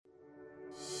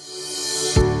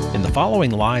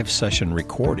following live session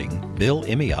recording, Bill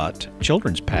Emeott,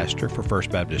 children's pastor for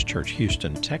First Baptist Church,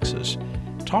 Houston, Texas,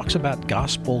 talks about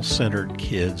gospel-centered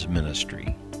kids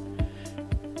ministry.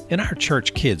 In our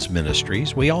church kids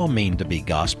ministries, we all mean to be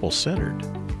gospel-centered,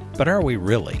 but are we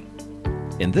really?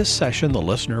 In this session, the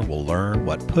listener will learn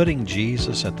what putting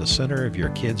Jesus at the center of your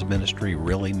kids ministry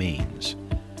really means.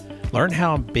 Learn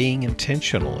how being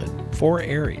intentional in 4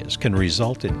 areas can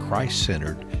result in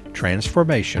Christ-centered,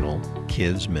 transformational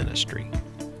kids ministry.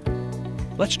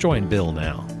 Let's join Bill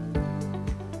now.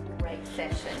 Great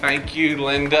session. Thank you,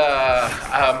 Linda.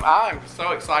 I'm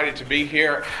so excited to be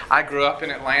here. I grew up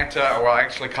in Atlanta, well,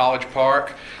 actually College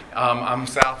Park. I'm a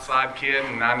South Side kid,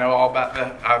 and I know all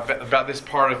about this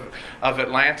part of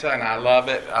Atlanta, and I love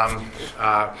it.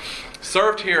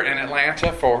 Served here in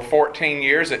Atlanta for 14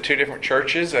 years at 2 different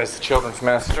churches as a children's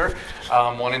minister,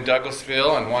 one in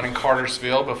Douglasville and one in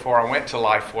Cartersville before I went to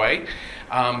Lifeway.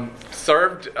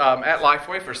 Served at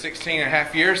Lifeway for 16 and a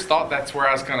half years, thought that's where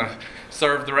I was going to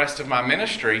serve the rest of my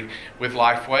ministry with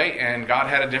Lifeway, and God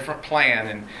had a different plan.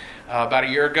 And about a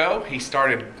year ago, He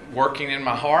started working in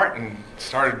my heart and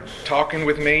started talking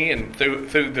with me and through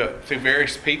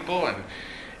various people. And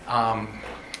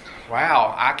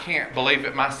wow, I can't believe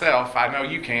it myself. I know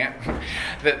you can't.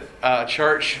 That a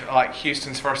church like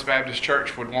Houston's First Baptist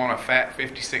Church would want a fat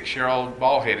 56-year-old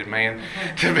bald-headed man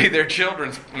to be their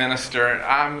children's minister.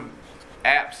 I'm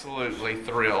absolutely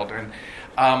thrilled. And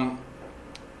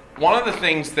one of the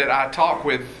things that I talk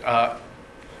with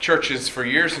churches for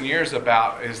years and years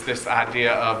about is this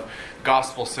idea of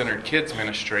gospel-centered kids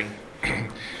ministry.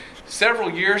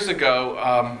 Several years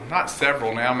ago, not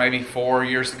several now, maybe 4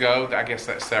 years ago, I guess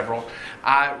that's several,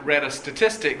 I read a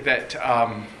statistic that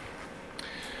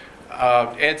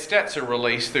Ed Stetzer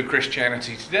released through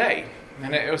Christianity Today.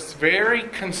 And it was very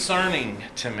concerning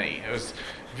to me. It was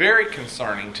very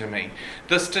concerning to me.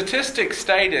 The statistic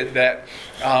stated that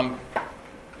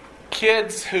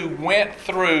kids who went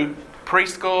through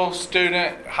preschool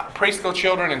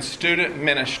children and student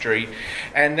ministry,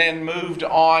 and then moved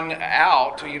on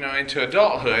out, into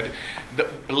adulthood,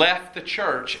 left the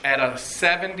church at a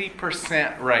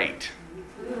 70% rate.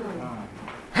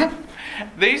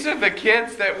 These are the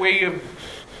kids that we have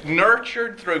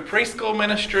nurtured through preschool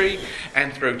ministry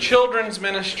and through children's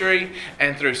ministry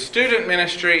and through student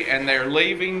ministry, and they're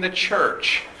leaving the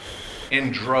church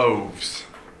in droves.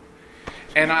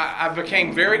 And I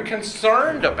became very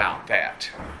concerned about that.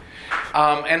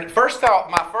 And my first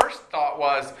thought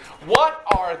was, what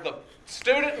are the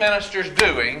student ministers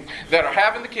doing that are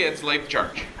having the kids leave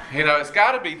church? It's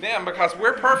got to be them, because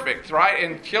we're perfect, right?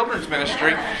 In children's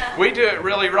ministry, we do it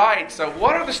really right. So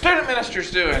what are the student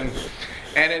ministers doing?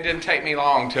 And it didn't take me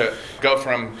long to go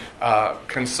from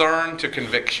concern to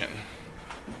conviction.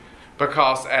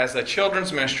 Because as a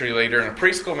children's ministry leader and a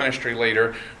preschool ministry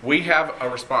leader, we have a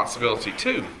responsibility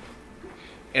too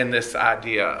in this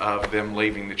idea of them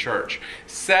leaving the church.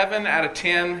 7 out of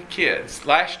 10 kids.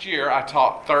 Last year I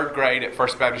taught 3rd grade at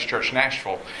First Baptist Church,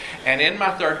 Nashville. And in my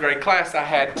 3rd grade class I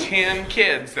had 10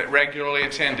 kids that regularly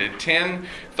attended, 10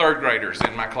 3rd graders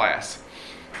in my class.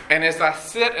 And as I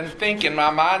sit and think in my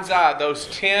mind's eye, those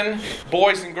 10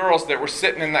 boys and girls that were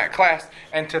sitting in that class,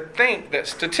 and to think that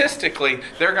statistically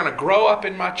they're going to grow up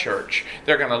in my church,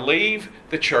 they're going to leave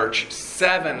the church,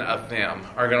 7 of them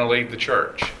are going to leave the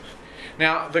church.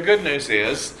 Now, the good news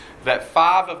is that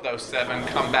 5 of those 7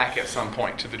 come back at some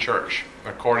point to the church.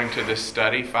 According to this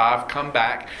study, 5 come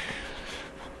back.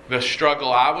 The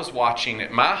struggle I was watching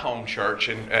at my home church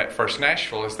at First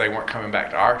Nashville is they weren't coming back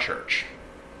to our church.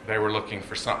 They were looking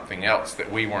for something else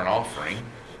that we weren't offering.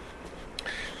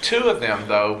 2 of them,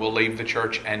 though, will leave the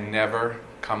church and never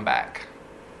come back.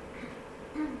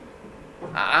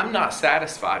 I'm not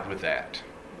satisfied with that.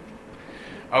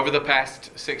 Over the past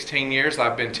 16 years,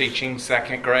 I've been teaching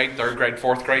 2nd grade, 3rd grade,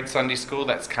 4th grade Sunday school.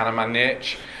 That's kind of my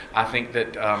niche. I think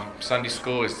that Sunday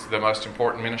school is the most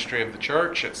important ministry of the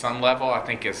church at some level. I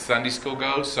think as Sunday school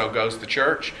goes, so goes the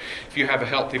church. If you have a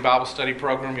healthy Bible study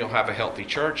program, you'll have a healthy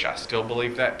church. I still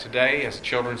believe that today as a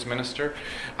children's minister.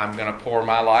 I'm going to pour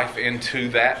my life into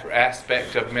that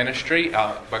aspect of ministry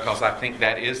because I think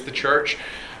that is the church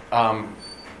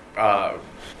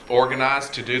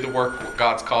organized to do the work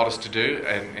God's called us to do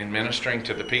in ministering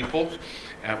to the people.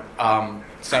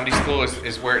 Sunday school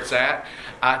is where it's at.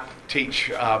 I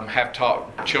have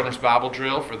taught children's Bible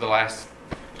drill for the last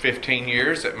 15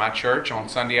 years at my church on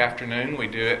Sunday afternoon. We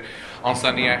do it on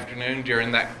Sunday afternoon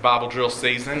during that Bible drill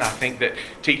season. I think that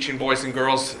teaching boys and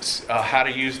girls how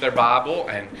to use their Bible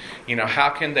and, how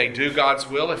can they do God's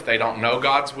will if they don't know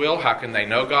God's will? How can they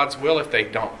know God's will if they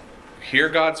don't hear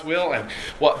God's will, and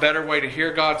what better way to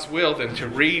hear God's will than to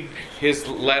read His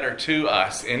letter to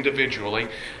us individually.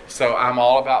 So I'm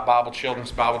all about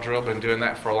children's Bible drill. Been doing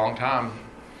that for a long time.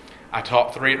 I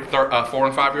taught 4 and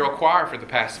 5-year-old choir for the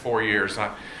past 4 years.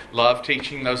 I love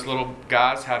teaching those little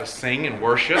guys how to sing and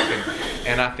worship,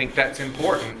 and I think that's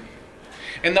important.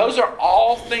 And those are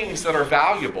all things that are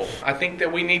valuable. I think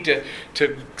that we need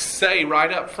to say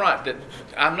right up front that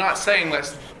I'm not saying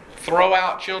let's throw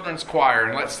out children's choir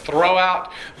and let's throw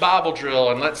out Bible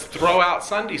drill and let's throw out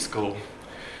Sunday school.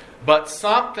 But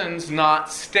something's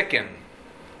not sticking.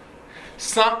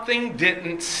 Something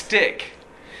didn't stick.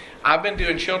 I've been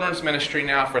doing children's ministry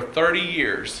now for 30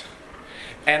 years,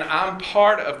 and I'm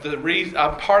part of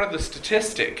the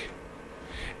statistic,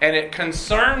 and it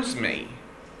concerns me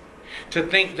to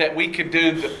think that we could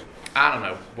do I don't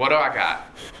know, what do I got?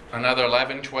 Another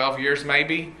 11, 12 years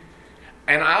maybe?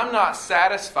 And I'm not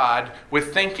satisfied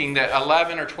with thinking that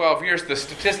 11 or 12 years the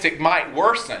statistic might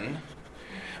worsen.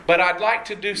 But I'd like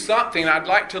to do something. I'd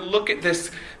like to look at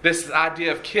this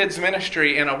idea of kids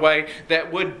ministry in a way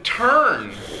that would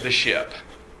turn the ship.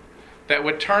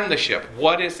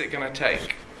 What is it going to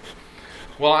take?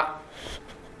 Well,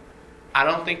 I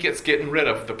don't think it's getting rid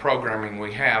of the programming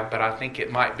we have, but I think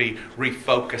it might be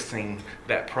refocusing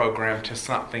that program to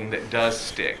something that does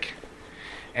stick.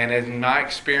 And in my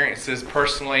experiences,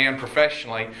 personally and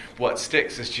professionally, what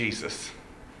sticks is Jesus.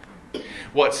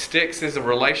 What sticks is a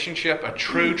relationship, a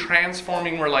true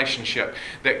transforming relationship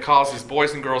that causes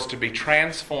boys and girls to be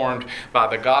transformed by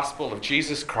the gospel of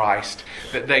Jesus Christ,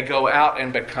 that they go out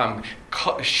and become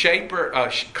culture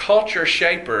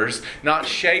shapers, not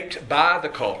shaped by the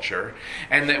culture,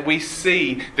 and that we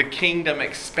see the kingdom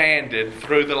expanded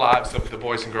through the lives of the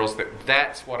boys and girls.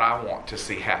 That's what I want to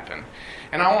see happen.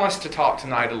 And I want us to talk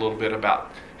tonight a little bit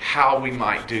about how we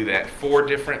might do that. 4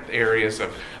 different areas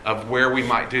of where we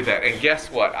might do that. And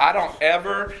guess what? I don't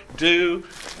ever do,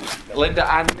 Linda,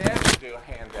 I never do a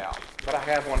handout. But I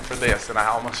have one for this, and I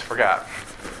almost forgot.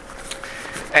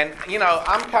 And,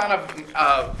 I'm kind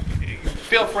of,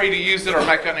 feel free to use it or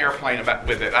make an airplane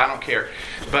with it. I don't care.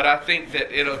 But I think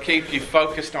that it'll keep you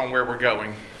focused on where we're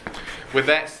going. With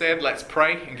that said, let's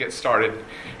pray and get started.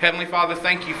 Heavenly Father,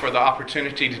 thank you for the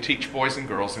opportunity to teach boys and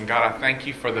girls. And God, I thank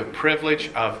you for the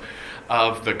privilege of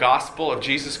the gospel of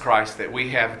Jesus Christ that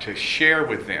we have to share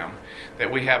with them, that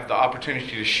we have the opportunity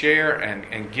to share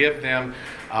and give them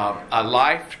a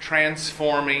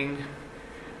life-transforming,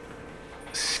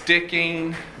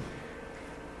 sticking,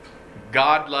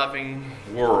 God-loving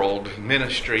world,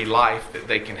 ministry, life that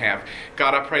they can have.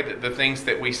 God, I pray that the things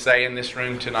that we say in this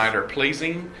room tonight are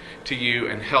pleasing to you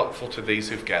and helpful to these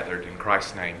who've gathered. In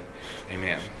Christ's name,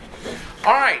 amen.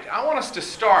 All right, I want us to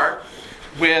start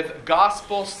with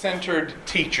gospel-centered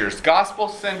teachers,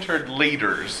 gospel-centered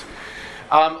leaders.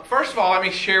 First of all, let me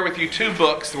share with you 2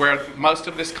 books where most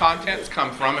of this content's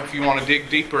come from. If you want to dig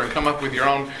deeper and come up with your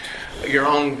own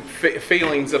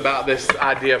feelings about this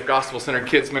idea of gospel-centered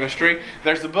kids ministry,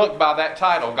 there's a book by that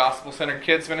title, Gospel-Centered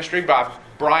Kids Ministry by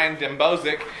Brian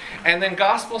Dembowczyk, and then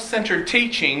Gospel-Centered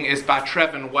Teaching is by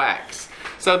Trevin Wax.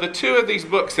 So the 2 of these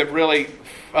books have really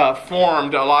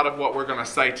formed a lot of what we're going to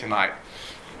say tonight.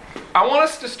 I want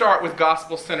us to start with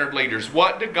gospel-centered leaders.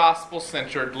 What do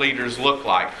gospel-centered leaders look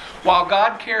like? While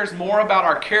God cares more about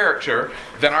our character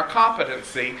than our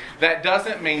competency, that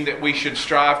doesn't mean that we shouldn't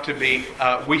strive to be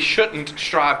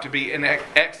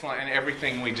excellent in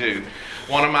everything we do.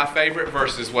 One of my favorite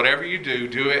verses, whatever you do,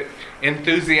 do it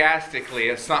enthusiastically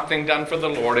as something done for the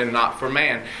Lord and not for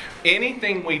man.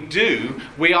 Anything we do,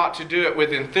 we ought to do it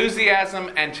with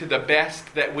enthusiasm and to the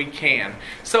best that we can.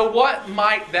 So what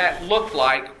might that look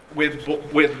like with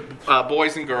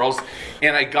boys and girls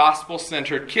in a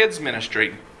gospel-centered kids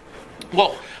ministry?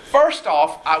 Well, first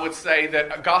off, I would say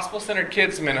that a gospel-centered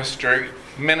kids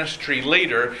ministry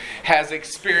leader has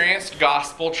experienced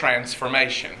gospel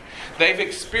transformation. They've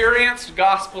experienced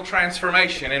gospel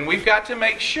transformation, and we've got to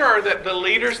make sure that the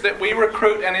leaders that we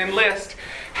recruit and enlist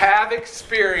have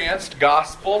experienced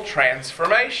gospel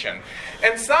transformation.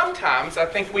 And sometimes I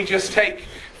think we just take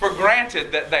for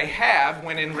granted that they have,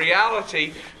 when in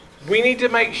reality we need to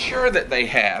make sure that they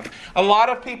have. A lot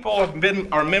of people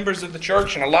are members of the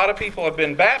church, and a lot of people have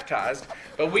been baptized,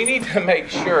 but we need to make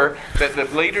sure that the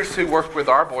leaders who work with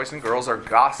our boys and girls are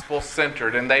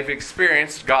gospel-centered and they've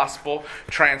experienced gospel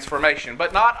transformation.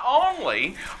 But not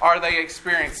only are they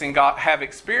have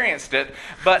experienced it,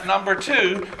 but number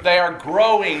 2, they are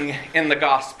growing in the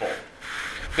gospel.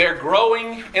 They're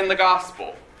growing in the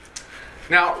gospel.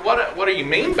 Now, what do you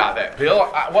mean by that, Bill?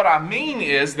 What I mean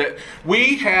is that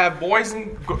we have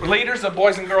leaders of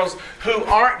boys and girls who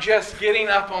aren't just getting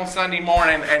up on Sunday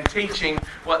morning and teaching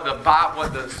what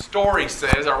the story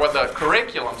says or what the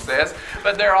curriculum says,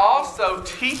 but they're also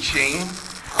teaching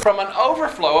from an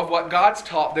overflow of what God's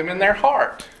taught them in their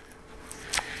heart.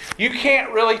 You can't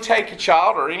really take a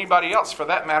child, or anybody else for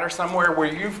that matter, somewhere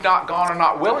where you've not gone or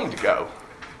not willing to go.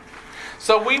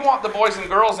 So we want the boys and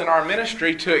girls in our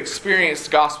ministry to experience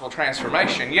gospel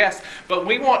transformation, yes, but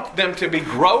we want them to be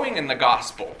growing in the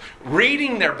gospel,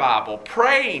 reading their Bible,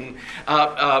 praying,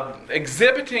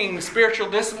 exhibiting spiritual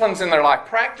disciplines in their life,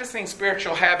 practicing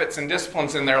spiritual habits and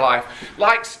disciplines in their life,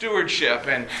 like stewardship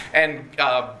and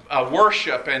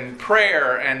worship and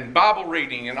prayer and Bible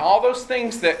reading and all those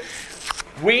things that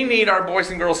we need our boys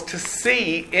and girls to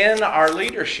see in our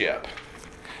leadership.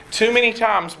 Too many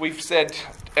times we've said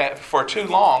for too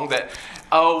long that,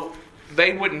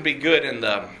 they wouldn't be good in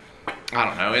the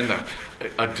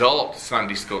adult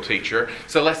Sunday school teacher,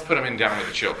 so let's put them in down with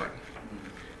the children.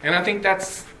 And I think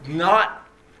that's not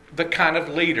the kind of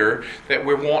leader that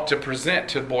we want to present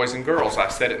to boys and girls. I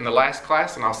said it in the last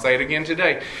class, and I'll say it again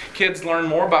today. Kids learn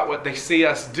more about what they see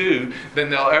us do than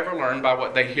they'll ever learn by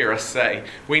what they hear us say.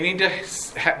 We need to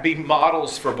be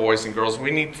models for boys and girls.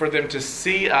 We need for them to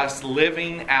see us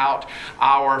living out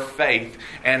our faith,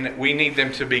 and we need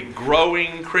them to be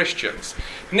growing Christians.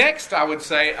 Next, I would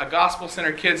say a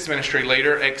gospel-centered kids ministry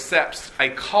leader accepts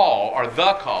a call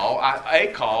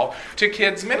to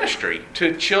kids ministry,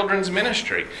 to children's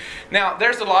ministry. Now,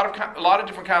 there's a lot of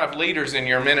different kind of leaders in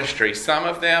your ministry. Some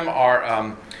of them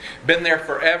are been there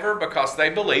forever because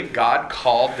they believe God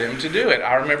called them to do it.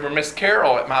 I remember Miss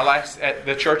Carol at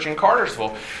the church in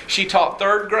Cartersville. She taught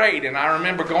 3rd grade, and I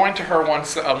remember going to her one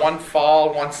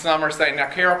summer, saying, "Now,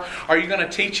 Carol, are you going to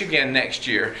teach again next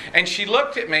year?" And she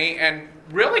looked at me and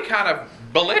really kind of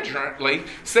belligerently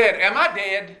said, "Am I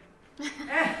dead?"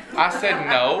 I said,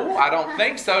 "No, I don't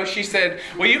think so." She said,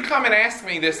 "Well, you come and ask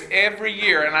me this every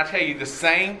year, and I tell you the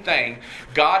same thing.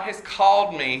 God has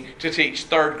called me to teach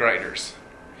 3rd graders.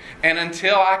 And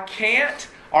until I can't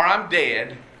or I'm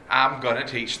dead, I'm going to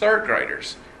teach 3rd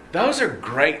graders." Those are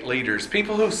great leaders,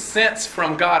 people who sense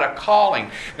from God a calling.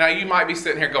 Now, you might be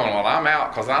sitting here going, "Well, I'm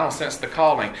out because I don't sense the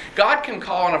calling." God can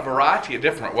call in a variety of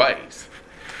different ways.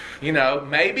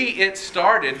 Maybe it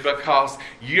started because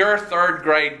your 3rd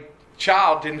grade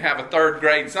child didn't have a 3rd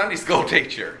grade Sunday school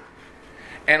teacher.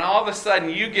 And all of a sudden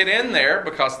you get in there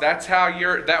because that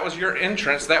was your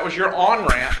entrance, that was your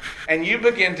on-ramp, and you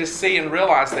begin to see and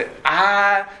realize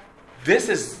that this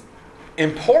is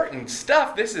important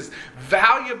stuff, this is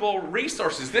valuable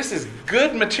resources, this is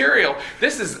good material,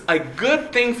 this is a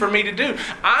good thing for me to do.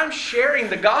 I'm sharing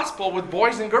the gospel with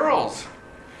boys and girls.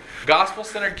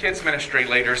 Gospel-centered kids ministry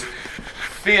leaders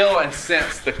feel and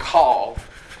sense the call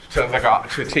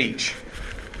to teach.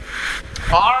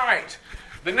 All right.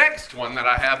 The next one that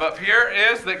I have up here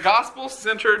is that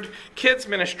gospel-centered kids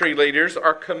ministry leaders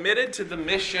are committed to the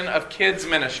mission of kids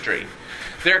ministry.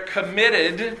 They're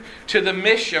committed to the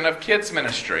mission of kids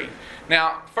ministry.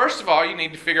 Now, first of all, you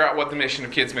need to figure out what the mission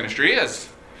of kids ministry is.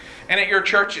 And at your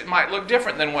church, it might look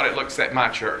different than what it looks at my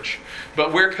church.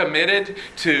 But we're committed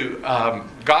to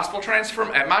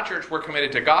at my church, we're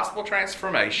committed to gospel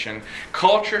transformation,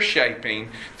 culture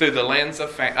shaping through the lens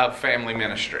of family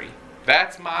ministry.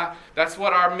 That's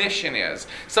what our mission is.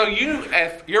 So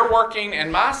if you're working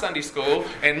in my Sunday school,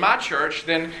 in my church,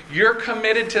 then you're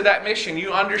committed to that mission.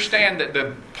 You understand that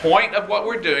the point of what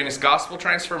we're doing is gospel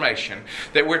transformation,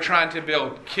 that we're trying to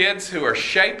build kids who are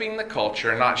shaping the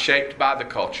culture, not shaped by the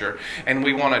culture, and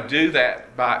we want to do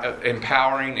that by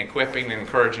empowering, equipping, and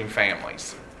encouraging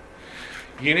families.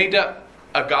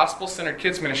 A gospel-centered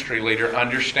kids ministry leader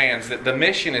understands that the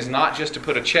mission is not just to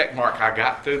put a check mark, I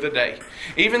got through the day.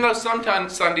 Even though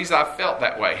sometimes Sundays I've felt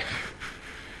that way.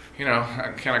 Can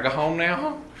I go home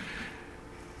now?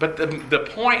 But the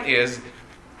point is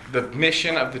the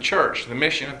mission of the church, the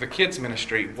mission of the kids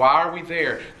ministry. Why are we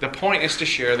there? The point is to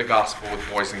share the gospel with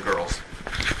boys and girls.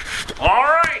 All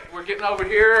right, we're getting over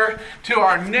here to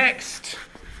our next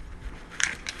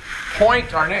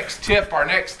point, our next tip, our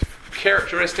next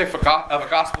characteristic of a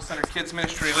gospel-centered kids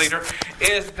ministry leader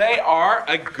is they are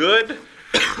a good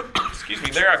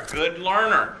they're a good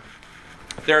learner.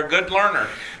 They're a good learner.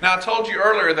 Now, I told you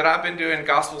earlier that I've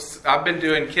been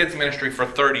doing kids ministry for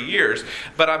 30 years,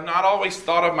 but I've not always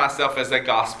thought of myself as a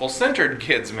gospel-centered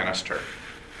kids minister.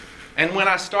 And when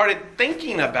I started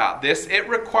thinking about this, it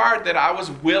required that I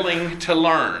was willing to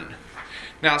learn.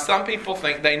 Now, some people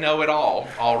think they know it all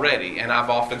already, and I've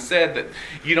often said that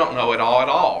you don't know it all at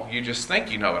all. You just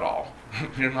think you know it all.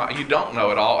 You don't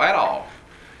know it all at all.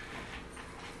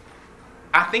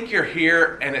 I think you're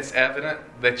here and it's evident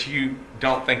that you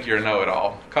don't think you're a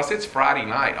know-it-all, because it's Friday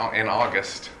night in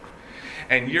August.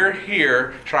 And you're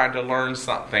here trying to learn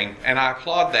something, and I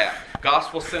applaud that.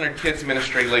 Gospel-centered kids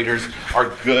ministry leaders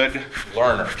are good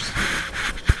learners.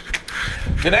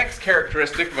 The next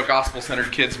characteristic of a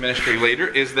gospel-centered kids ministry leader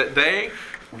is that they're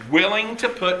willing to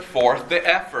put forth the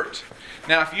effort.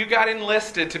 Now, if you got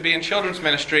enlisted to be in children's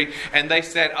ministry and they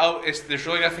said, there's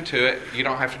really nothing to it, you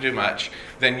don't have to do much,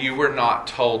 then you were not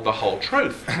told the whole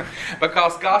truth.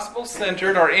 Because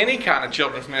gospel-centered or any kind of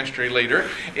children's ministry leader,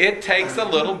 it takes a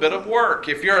little bit of work.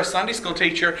 If you're a Sunday school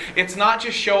teacher, it's not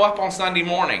just show up on Sunday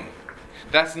morning.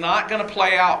 That's not going to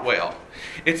play out well.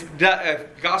 It's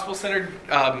gospel-centered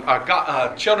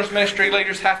children's ministry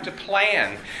leaders have to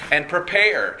plan and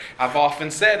prepare. I've often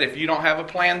said, if you don't have a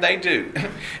plan, they do.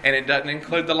 And it doesn't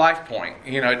include the life point.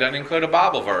 It doesn't include a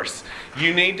Bible verse.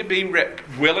 You need to be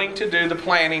willing to do the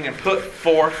planning and put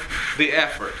forth the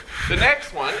effort. The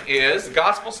next one is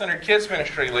gospel-centered kids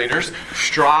ministry leaders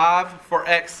strive for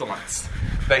excellence.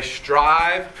 They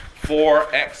strive for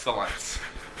excellence.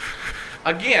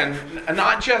 Again,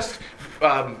 not just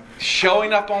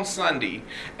showing up on Sunday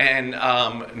and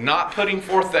not putting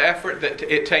forth the effort that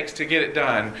it takes to get it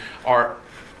done, or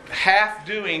half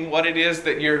doing what it is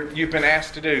that you've been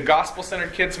asked to do.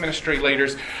 Gospel-centered kids ministry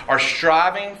leaders are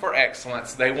striving for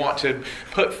excellence. They want to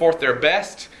put forth their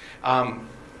best.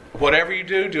 Whatever you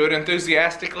do it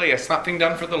enthusiastically as something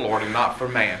done for the Lord and not for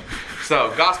man.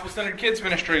 So, gospel-centered kids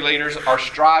ministry leaders are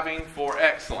striving for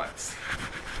excellence.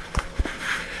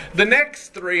 The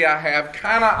next three I have,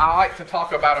 I like to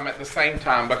talk about them at the same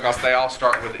time because they all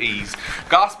start with E's.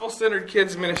 Gospel-centered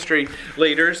kids ministry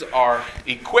leaders are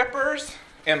equippers,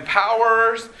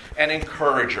 empowerers, and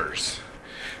encouragers.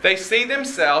 They see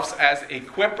themselves as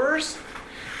equippers,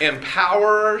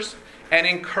 empowerers, and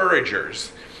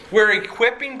encouragers. We're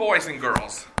equipping boys and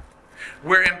girls.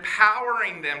 We're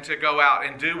empowering them to go out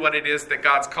and do what it is that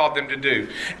God's called them to do.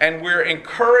 And we're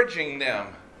encouraging them.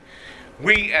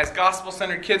 We, as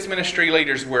gospel-centered kids ministry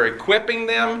leaders, we're equipping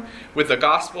them with the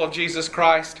gospel of Jesus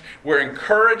Christ. We're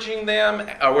encouraging them.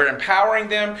 We're empowering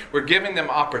them. We're giving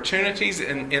them opportunities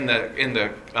in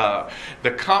the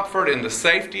comfort and the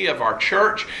safety of our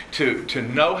church to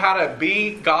know how to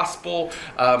be gospel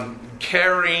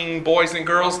caring boys and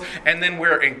girls. And then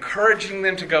we're encouraging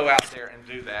them to go out there and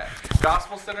do that.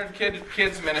 Gospel-centered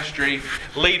kids ministry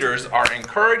leaders are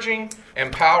encouraging,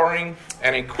 empowering,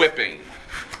 and equipping.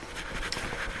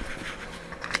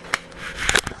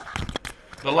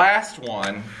 The last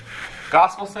one,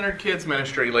 gospel-centered kids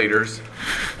ministry leaders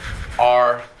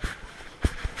are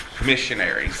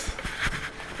missionaries.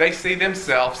 They see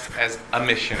themselves as a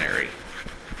missionary.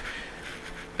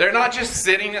 They're not just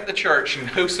sitting at the church and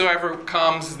whosoever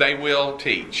comes they will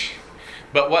teach.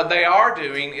 But what they are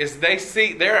doing is they're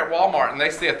at Walmart and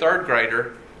they see a third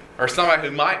grader or somebody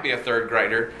who might be a third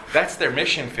grader. That's their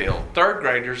mission field. Third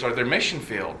graders are their mission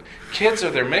field. Kids are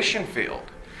their mission field.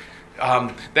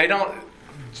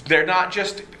 They're not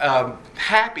just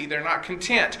happy, they're not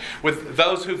content with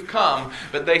those who've come,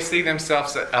 but they see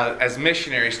themselves as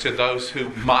missionaries to those who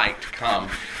might come.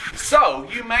 So,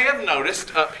 you may have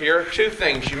noticed up here two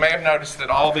things. You may have noticed that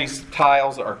all these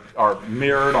tiles are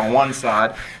mirrored on one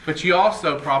side, but you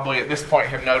also probably at this point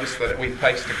have noticed that we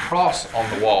placed a cross on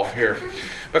the wall here.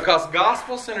 Because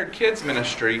gospel-centered kids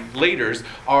ministry leaders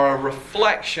are a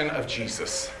reflection of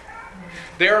Jesus.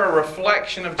 They're a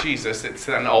reflection of Jesus. It's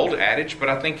an old adage, but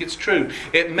I think it's true.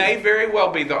 It may very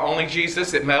well be the only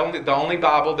Jesus, the only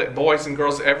Bible that boys and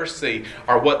girls ever see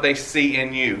are what they see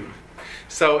in you.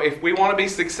 So if we want to be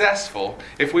successful,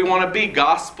 if we want to be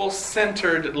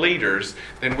gospel-centered leaders,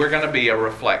 then we're going to be a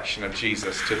reflection of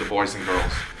Jesus to the boys and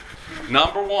girls.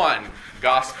 Number one,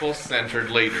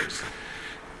 gospel-centered leaders.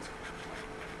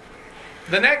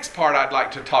 The next part I'd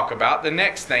like to talk about, the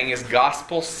next thing is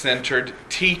gospel-centered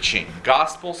teaching.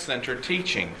 Gospel-centered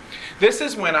teaching. This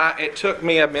is when it took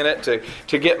me a minute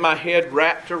to get my head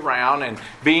wrapped around and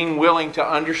being willing to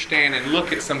understand and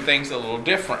look at some things a little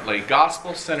differently.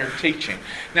 Gospel-centered teaching.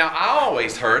 Now, I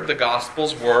always heard the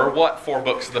Gospels were what 4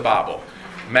 books of the Bible?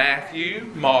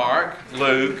 Matthew, Mark,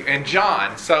 Luke, and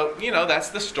John. So, that's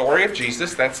the story of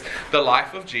Jesus. That's the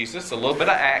life of Jesus. A little bit of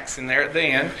Acts in there at the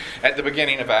end, at the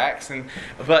beginning of Acts.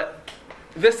 But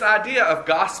this idea of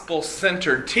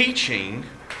gospel-centered teaching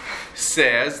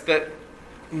says that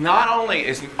not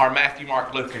only are Matthew,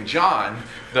 Mark, Luke, and John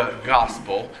the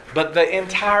gospel, but the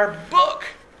entire book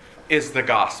is the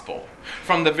gospel.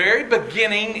 From the very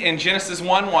beginning in Genesis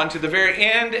 1:1 to the very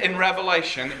end in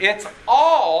Revelation, it's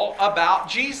all about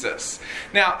Jesus.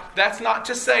 Now, that's not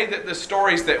to say that the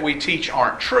stories that we teach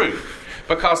aren't true,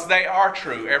 because they are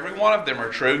true. Every one of them are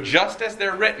true, just as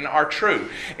they're written are true.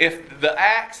 If the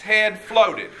axe head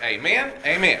floated, amen,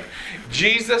 amen.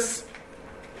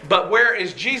 But where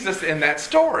is Jesus in that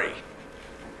story?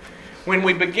 When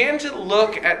we begin to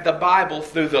look at the Bible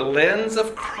through the lens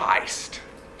of Christ,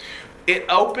 it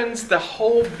opens the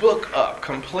whole book up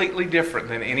completely different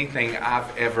than anything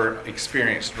I've ever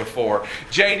experienced before.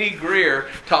 J.D. Greer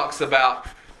talks about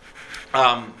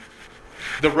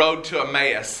the road to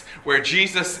Emmaus, where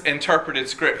Jesus interpreted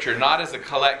Scripture not as a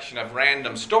collection of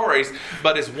random stories,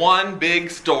 but as one big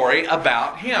story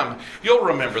about Him. You'll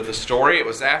remember the story. It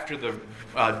was after the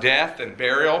death and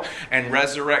burial and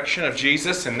resurrection of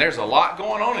Jesus, and there's a lot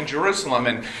going on in Jerusalem,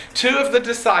 and 2 of the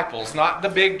disciples, not the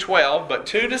big 12, but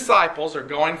 2 disciples are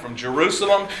going from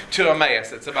Jerusalem to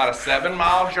Emmaus. It's about a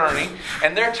 7-mile journey,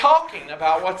 and they're talking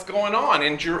about what's going on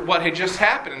and what had just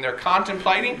happened, and they're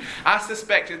contemplating. I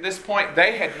suspect at this point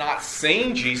they had not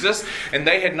seen Jesus, and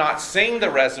they had not seen the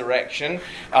resurrection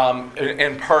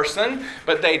in person,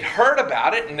 but they'd heard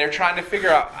about it, and they're trying to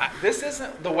figure out, this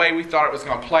isn't the way we thought it was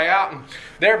going to play out. And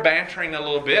they're bantering a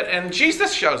little bit, and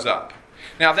Jesus shows up.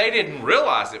 Now, they didn't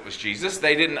realize it was Jesus.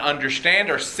 They didn't understand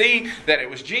or see that it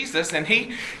was Jesus, and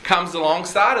He comes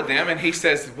alongside of them, and He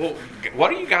says, well,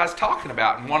 what are you guys talking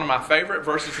about? And one of my favorite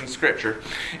verses in Scripture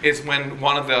is when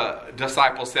one of the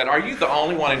disciples said, are you the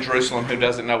only one in Jerusalem who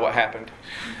doesn't know what happened?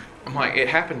 I'm like, it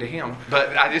happened to him.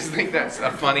 But I just think that's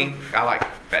I like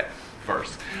that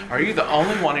verse. Are you the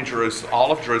only one in Jerusalem,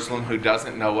 all of Jerusalem, who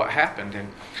doesn't know what happened?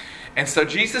 And so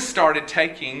Jesus started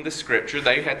taking the Scripture.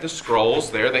 They had the scrolls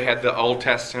there. They had the Old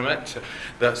Testament.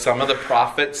 Some of the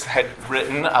prophets had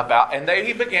written about. And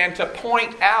He began to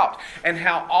point out and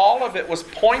how all of it was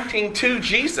pointing to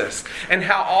Jesus. And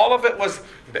how all of it was,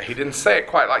 He didn't say it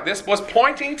quite like this, was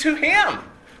pointing to Him.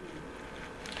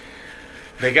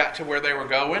 They got to where they were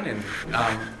going, and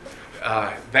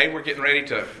they were getting ready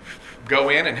to go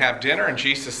in and have dinner. And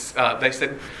Jesus, they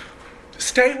said,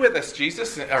 stay with us,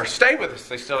 Jesus, or stay with us.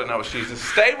 They still didn't know it was Jesus.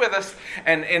 Stay with us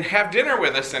and have dinner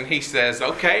with us. And He says,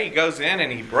 okay. He goes in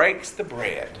and He breaks the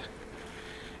bread.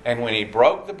 And when He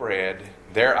broke the bread,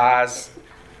 their eyes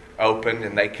opened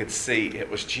and they could see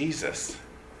it was Jesus.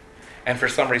 And for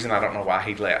some reason, I don't know why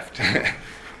He left.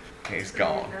 He's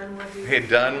gone. He'd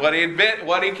done what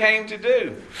he came to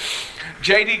do.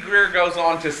 J.D. Greer goes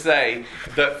on to say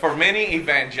that for many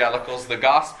evangelicals, the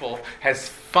gospel has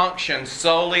functioned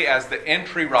solely as the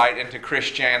entry rite into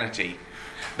Christianity.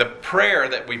 The prayer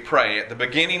that we pray at the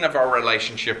beginning of our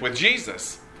relationship with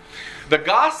Jesus. The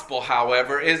gospel,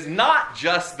 however, is not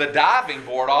just the diving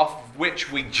board off of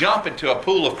which we jump into a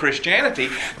pool of Christianity.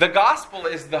 The gospel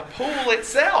is the pool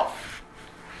itself.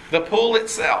 The pool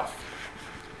itself.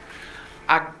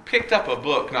 I picked up a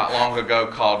book not long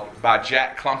ago by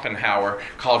Jack Klumpenhauer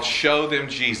called Show Them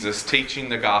Jesus, Teaching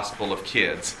the Gospel of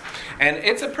Kids. And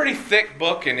it's a pretty thick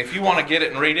book, and if you want to get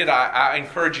it and read it, I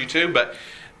encourage you to. But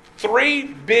 3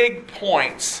 big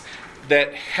points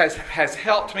that has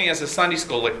helped me as a Sunday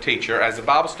school teacher, as a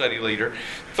Bible study leader.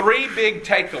 3 big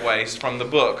takeaways from the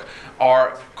book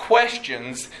are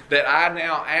questions that I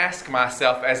now ask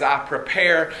myself as I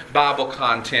prepare Bible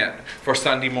content for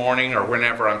Sunday morning or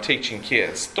whenever I'm teaching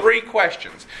kids. 3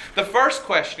 questions. The first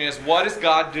question is, what is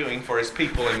God doing for His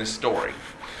people in this story?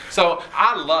 So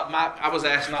I was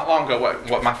asked not long ago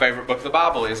what my favorite book of the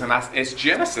Bible is, and it's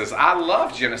Genesis. I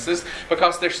love Genesis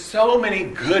because there's so many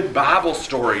good Bible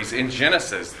stories in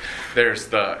Genesis. There's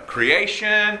the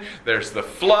creation, there's the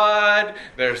flood,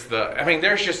 there's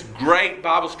just great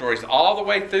Bible stories all the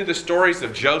way through the stories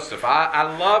of Joseph. I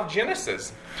love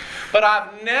Genesis. But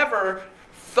I've never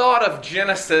thought of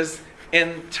Genesis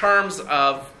in terms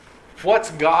of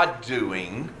what's God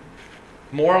doing,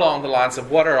 more along the lines of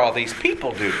what are all these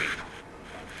people doing?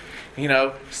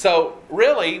 So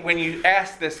really when you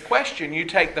ask this question, you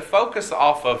take the focus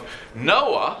off of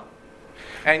Noah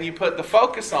and you put the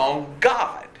focus on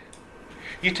God.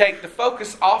 You take the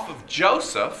focus off of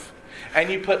Joseph and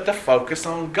you put the focus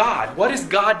on God. What is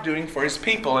God doing for His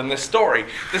people in this story?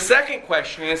 The second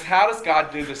question is, how does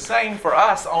God do the same for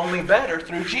us, only better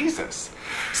through Jesus?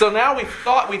 So now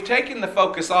we've taken the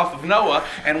focus off of Noah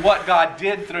and what God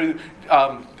did through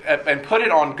and put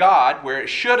it on God where it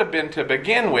should have been to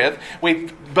begin with.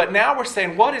 But now we're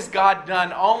saying, what has God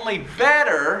done only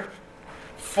better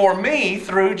for me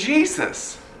through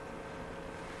Jesus?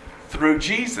 Through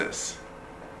Jesus.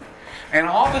 And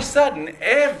all of a sudden,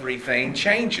 everything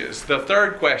changes. The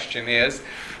third question is,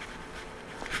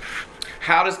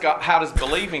 how does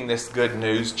believing this good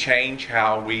news change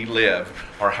how we live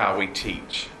or how we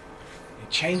teach? It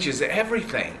changes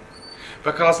everything.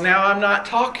 Because now I'm not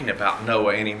talking about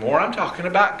Noah anymore. I'm talking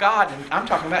about God, and I'm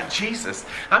talking about Jesus.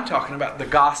 I'm talking about the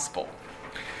gospel.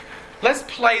 Let's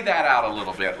play that out a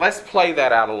little bit.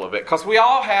 Because we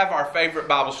all have our favorite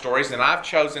Bible stories, and I've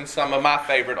chosen some of my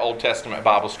favorite Old Testament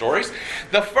Bible stories.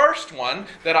 The first one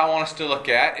that I want us to look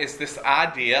at is this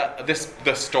idea,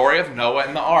 the story of Noah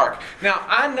and the ark. Now,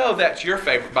 I know that's your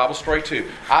favorite Bible story too.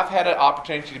 I've had an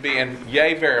opportunity to be in,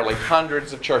 yea, verily,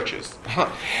 hundreds of churches.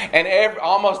 And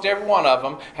almost every one of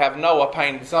them have Noah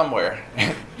painted somewhere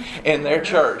in their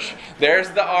church.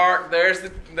 There's the ark, there's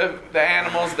the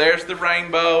animals, there's the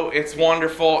rainbow. It's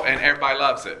wonderful, and everybody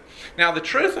loves it. Now, the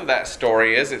truth of that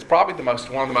story is it's probably one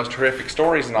of the most horrific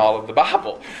stories in all of the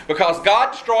Bible, because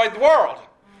God destroyed the world.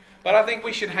 But I think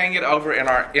we should hang it over in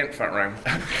our infant room.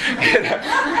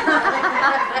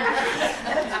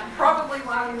 Probably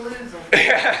why we lose them.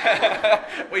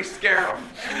 We scare them.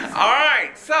 All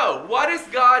right, so what is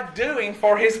God doing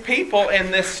for His people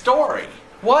in this story?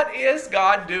 What is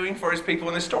God doing for His people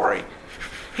in this story?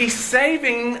 He's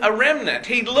saving a remnant.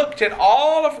 He looked at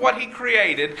all of what He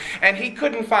created, and He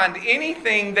couldn't find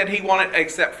anything that He wanted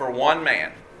except for one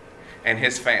man and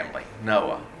his family,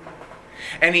 Noah.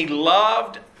 And He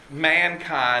loved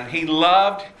mankind. He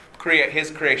loved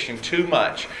His creation too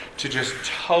much to just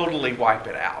totally wipe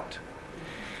it out.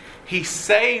 He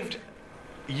saved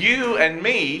you and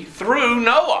me through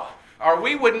Noah, or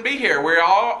we wouldn't be here. We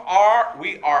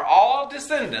are all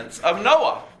descendants of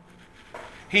Noah.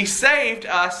 He saved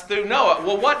us through Noah.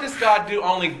 Well, what does God do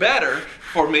only better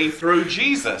for me through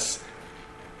Jesus?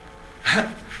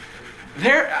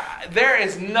 There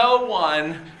is no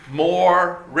one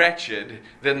more wretched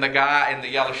than the guy in the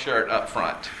yellow shirt up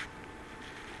front.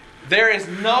 There is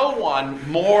no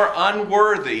one more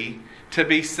unworthy to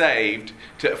be saved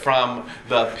from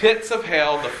the pits of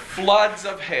hell, the floods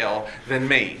of hell, than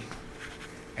me.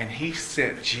 And He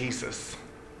sent Jesus.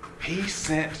 He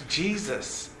sent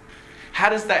Jesus. How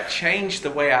does that change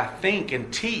the way I think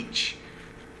and teach?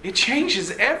 It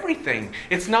changes everything.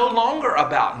 It's no longer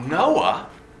about Noah.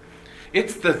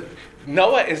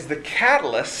 Noah is the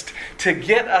catalyst to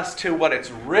get us to what it's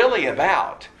really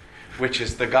about, which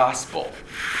is the gospel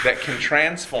that can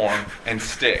transform and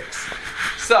sticks.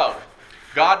 So,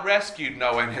 God rescued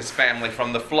Noah and his family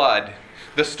from the flood.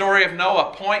 The story of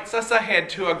Noah points us ahead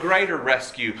to a greater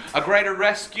rescue, a greater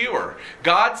rescuer.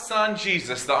 God's Son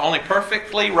Jesus, the only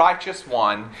perfectly righteous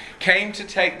one, came to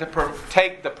take the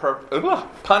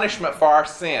punishment for our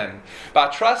sin. By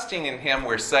trusting in Him,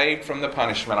 we're saved from the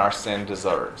punishment our sin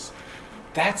deserves.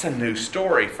 That's a new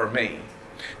story for me.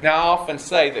 Now, I often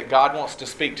say that God wants to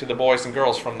speak to the boys and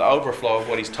girls from the overflow of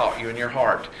what He's taught you in your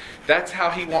heart. That's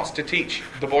how He wants to teach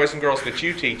the boys and girls that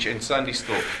you teach in Sunday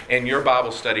school, in your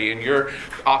Bible study, in your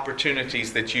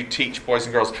opportunities that you teach boys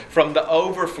and girls, from the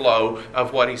overflow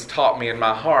of what He's taught me in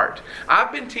my heart.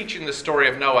 I've been teaching the story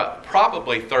of Noah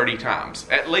probably 30 times,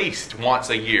 at least once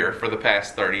a year for the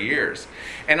past 30 years.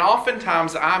 And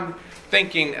oftentimes I'm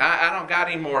thinking, I don't got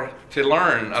any more to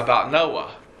learn about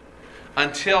Noah.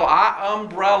 Until I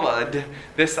umbrellaed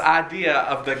this idea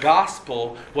of the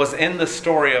gospel was in the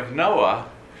story of Noah,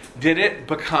 did it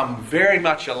become very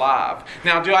much alive.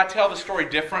 Now, do I tell the story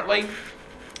differently?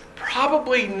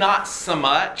 Probably not so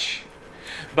much.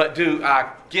 But do I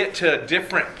get to a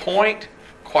different point?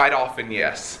 Quite often,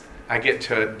 yes. I get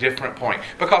to a different point.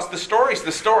 Because the story is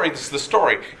the story. This is the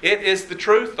story. It is the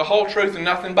truth, the whole truth, and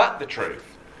nothing but the truth.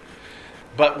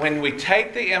 But when we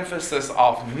take the emphasis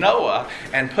off Noah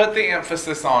and put the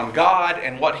emphasis on God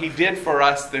and what He did for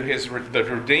us through the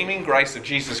redeeming grace of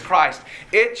Jesus Christ,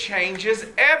 it changes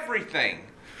everything.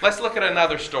 Let's look at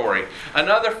another story.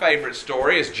 Another favorite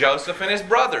story is Joseph and his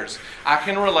brothers. I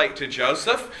can relate to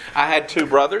Joseph. I had 2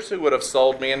 brothers who would have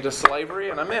sold me into slavery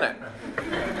in a minute.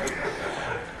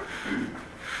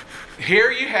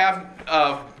 Here you have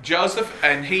Joseph,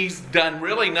 and he's done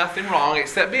really nothing wrong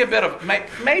except be a bit of,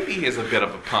 maybe he's a bit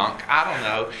of a punk. I don't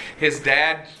know. His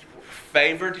dad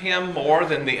favored him more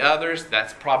than the others.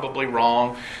 That's probably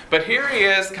wrong. But here he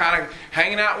is kind of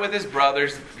hanging out with his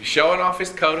brothers, showing off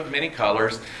his coat of many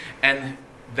colors, and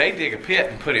they dig a pit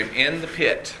and put him in the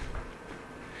pit.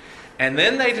 And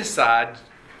then they decide,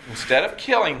 instead of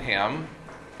killing him,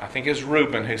 I think it was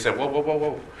Reuben who said,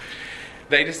 whoa.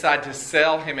 They decide to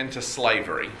sell him into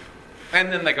slavery.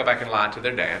 And then they go back and lie to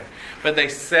their dad. But they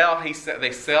sell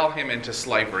him into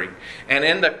slavery. And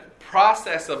in the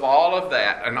process of all of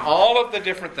that, and all of the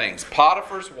different things,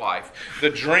 Potiphar's wife, the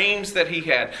dreams that he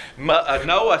had,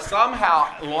 Noah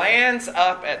somehow lands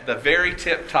up at the very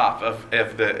tip top of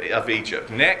Egypt,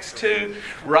 right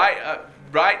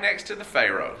next to the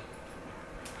Pharaoh.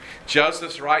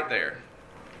 Joseph's right there.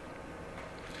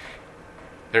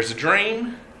 There's a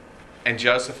dream, and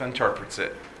Joseph interprets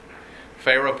it.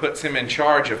 Pharaoh puts him in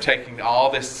charge of taking all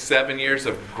this 7 years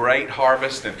of great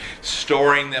harvest and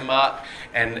storing them up.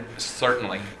 And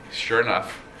certainly, sure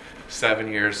enough,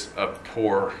 7 years of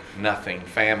poor, nothing,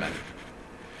 famine.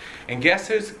 And guess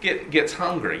who gets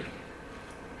hungry?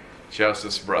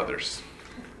 Joseph's brothers.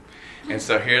 And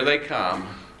so here they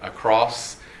come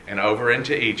across and over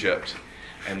into Egypt.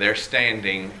 And they're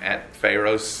standing at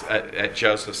at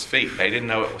Joseph's feet. They didn't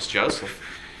know it was Joseph.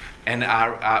 And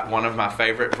one of my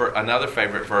another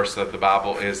favorite verse of the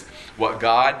Bible is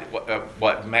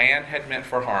what man had meant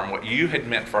for harm, what you had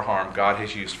meant for harm, God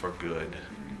has used for good.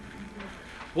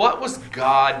 What was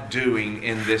God doing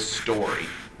in this story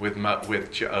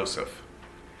with Joseph?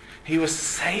 He was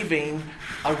saving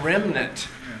a remnant.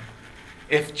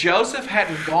 If Joseph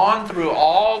hadn't gone through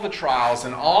all the trials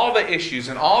and all the issues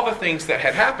and all the things that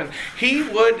had happened,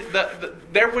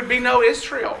 there would be no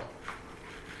Israel.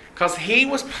 Because he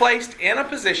was placed in a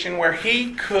position where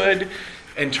he could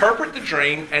interpret the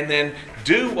dream and then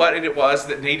do what it was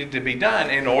that needed to be done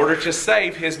in order to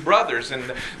save his brothers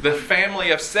and the family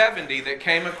of 70 that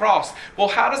came across. Well,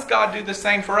 how does God do the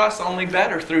same for us, only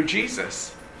better through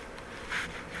Jesus?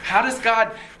 How does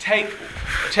God take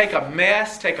a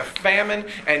mess, take a famine,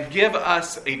 and give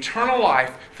us eternal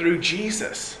life through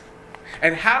Jesus?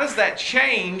 And how does that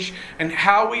change and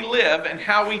how we live and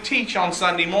how we teach on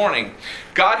Sunday morning?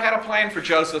 God had a plan for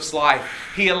Joseph's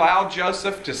life. He allowed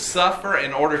Joseph to suffer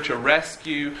in order to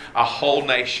rescue a whole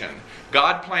nation.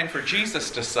 God planned for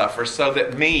Jesus to suffer so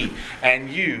that me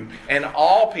and you and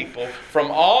all people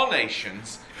from all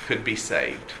nations could be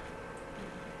saved.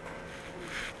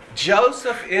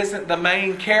 Joseph isn't the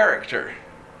main character.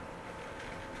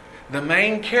 The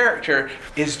main character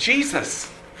is Jesus.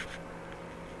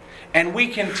 And we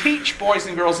can teach boys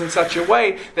and girls in such a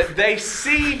way that they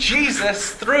see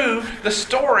Jesus through the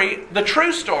story, the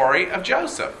true story of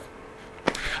Joseph.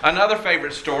 Another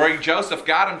favorite story, Joseph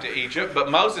got him to Egypt, but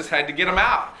Moses had to get him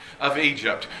out of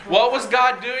Egypt. What was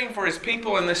God doing for his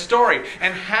people in this story?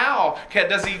 And how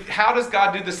does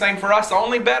God do the same for us?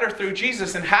 Only better through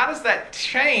Jesus. And how does that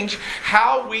change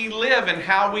how we live and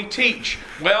how we teach?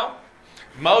 Well,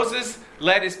 Moses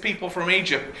led his people from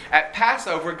Egypt. At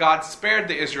Passover, God spared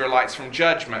the Israelites from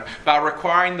judgment by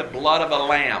requiring the blood of a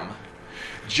lamb.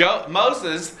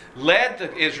 Moses led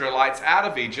the Israelites out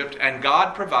of Egypt, and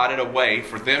God provided a way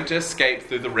for them to escape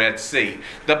through the Red Sea.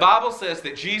 The Bible says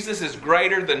that Jesus is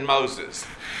greater than Moses.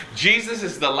 Jesus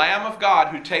is the Lamb of God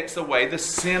who takes away the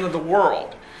sin of the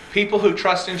world. People who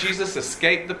trust in Jesus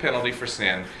escape the penalty for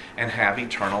sin and have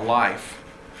eternal life.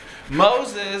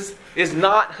 Moses is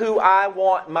not who I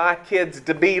want my kids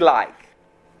to be like.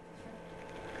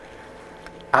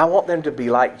 I want them to be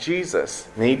like Jesus.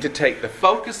 Need to take the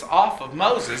focus off of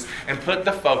Moses and put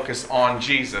the focus on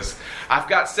Jesus. I've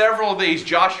got several of these.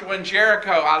 Joshua and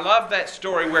Jericho. I love that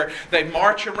story where they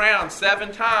march around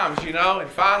 7 times, and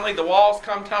finally the walls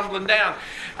come tumbling down.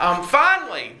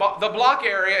 Finally, the block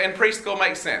area in preschool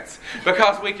makes sense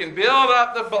because we can build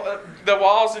up the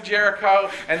walls of Jericho,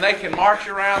 and they can march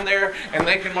around there, and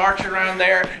they can march around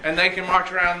there, and they can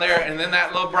march around there, and then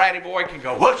that little bratty boy can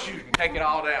go whoosh and take it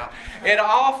all down. It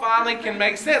all finally can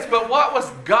make sense. But what was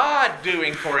God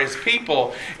doing for his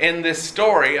people in this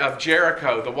story of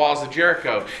Jericho, the walls of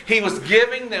Jericho? He was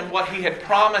giving them what he had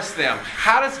promised them.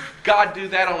 How does God do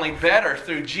that? Only better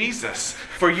through Jesus,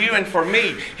 for you and for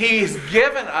me. He's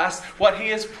given us what he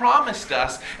has promised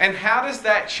us. And how does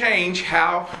that change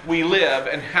how we live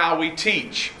and how we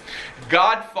teach?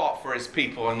 God fought for his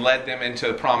people and led them into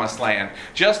the promised land.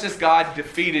 Just as God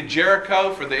defeated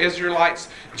Jericho for the Israelites,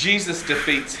 Jesus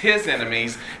defeats his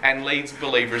enemies and leads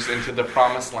believers into the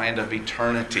promised land of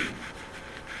eternity.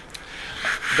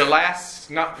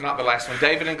 Not the last one,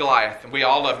 David and Goliath. We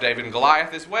all love David and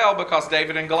Goliath as well because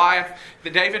David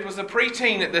was a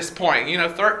preteen at this point,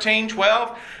 13,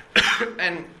 12,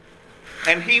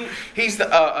 and he's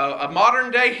a modern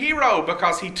day hero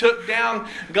because he took down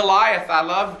Goliath. I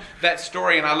love that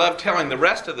story, and I love telling the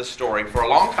rest of the story. For a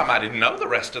long time I didn't know the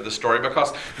rest of the story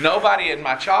because nobody in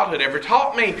my childhood ever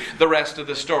taught me the rest of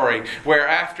the story, where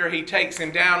after he takes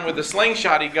him down with a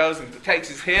slingshot, he goes and takes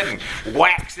his head and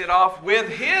whacks it off with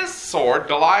his sword,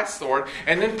 Goliath's sword,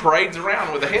 and then parades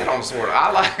around with a head on the sword.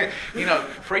 I like,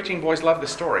 preaching boys love the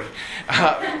story.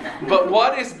 But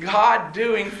what is God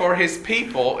doing for his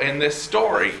people in this story?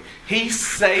 He's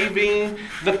saving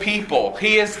the people.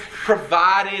 He has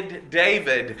provided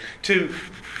David to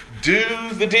do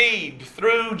the deed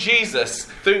through Jesus,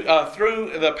 through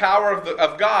the power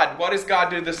of God. What does God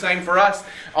do the same for us?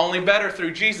 Only better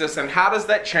through Jesus. And how does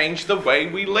that change the way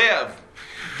we live?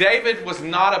 David was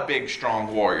not a big,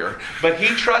 strong warrior, but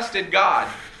he trusted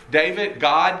God.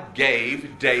 God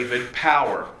gave David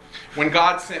power. When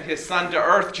God sent His Son to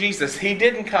earth, Jesus, He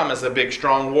didn't come as a big,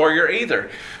 strong warrior either.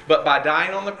 But by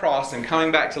dying on the cross and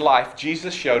coming back to life,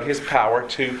 Jesus showed His power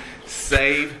to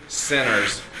save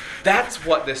sinners. That's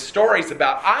what this story's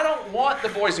about. I don't want the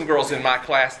boys and girls in my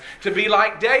class to be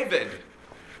like David.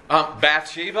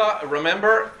 Bathsheba,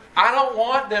 remember? I don't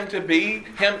want them to be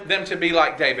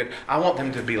like David. I want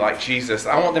them to be like Jesus.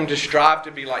 I want them to strive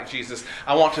to be like Jesus.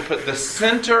 I want to put the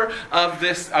center of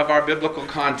our biblical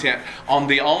content on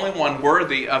the only one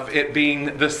worthy of it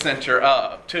being the center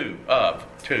of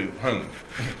whom.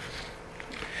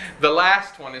 The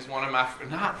last one is one of my,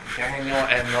 not Daniel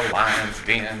and the Lion's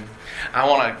Den.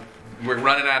 We're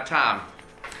running out of time.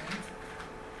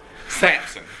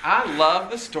 Samson. I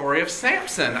love the story of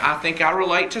Samson. I think I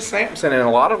relate to Samson in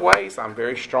a lot of ways. I'm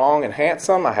very strong and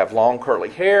handsome. I have long curly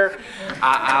hair.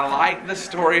 I like the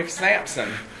story of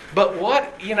Samson. But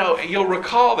you'll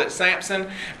recall that Samson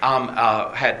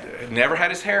had never had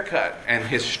his hair cut, and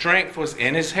his strength was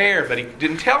in his hair, but he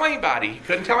didn't tell anybody. He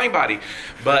couldn't tell anybody.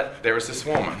 But there was this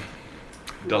woman,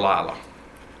 Delilah.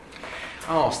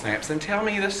 Oh, Samson, tell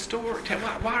me this story.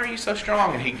 Why are you so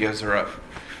strong? And he gives her a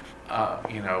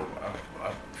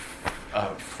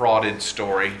frauded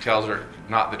story. He tells her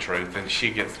not the truth, and she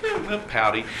gets a little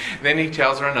pouty. Then he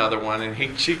tells her another one,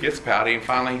 and she gets pouty. And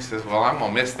finally he says, well, I'm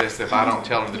going to miss this if I don't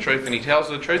tell her the truth. And he tells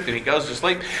her the truth, and he goes to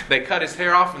sleep. They cut his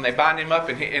hair off, and they bind him up,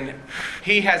 and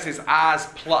he has his eyes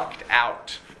plucked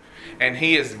out. And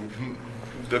he is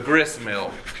the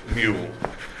gristmill mule.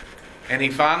 And he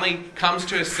finally comes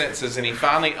to his senses, and he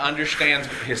finally understands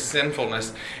his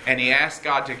sinfulness, and he asks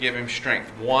God to give him strength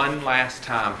one last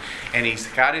time. And he's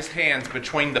got his hands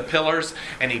between the pillars,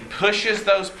 and he pushes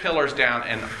those pillars down,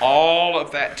 and all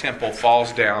of that temple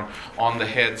falls down on the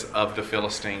heads of the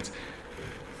Philistines.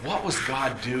 What was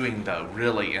God doing, though,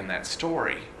 really, in that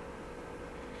story?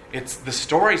 The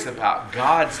story's about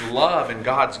God's love and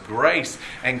God's grace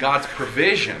and God's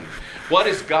provision. What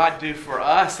does God do for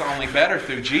us only better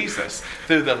through Jesus?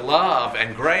 Through the love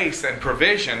and grace and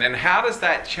provision. And how does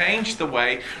that change the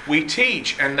way we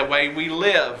teach and the way we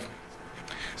live?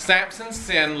 Samson's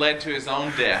sin led to his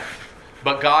own death,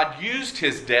 but God used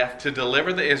his death to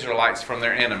deliver the Israelites from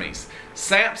their enemies.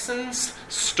 Samson's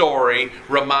story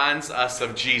reminds us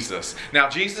of Jesus. Now,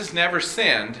 Jesus never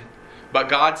sinned, but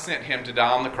God sent him to die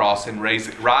on the cross and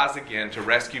rise again to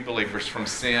rescue believers from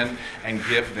sin and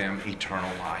give them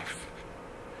eternal life.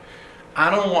 I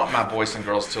don't want my boys and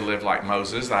girls to live like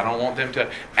Moses. I don't want them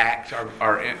to act,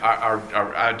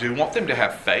 I do want them to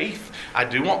have faith. I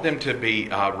do want them to be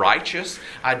righteous.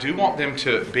 I do want them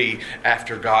to be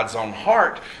after God's own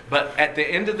heart. But at the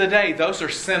end of the day, those are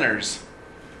sinners.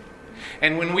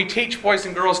 And when we teach boys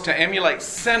and girls to emulate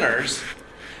sinners,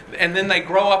 and then they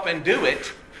grow up and do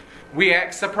it, we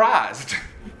act surprised.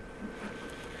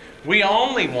 We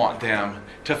only want them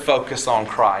to focus on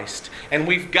Christ. And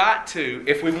we've got to,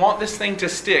 if we want this thing to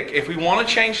stick, if we want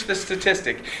to change the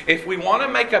statistic, if we want to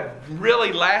make a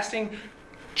really lasting,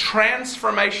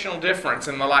 transformational difference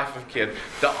in the life of a kid,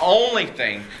 the only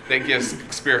thing that gives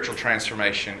spiritual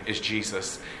transformation is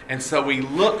Jesus. And so we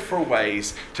look for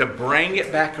ways to bring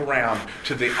it back around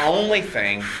to the only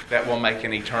thing that will make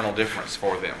an eternal difference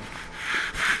for them.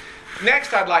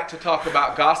 Next, I'd like to talk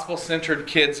about gospel-centered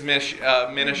kids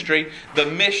ministry, the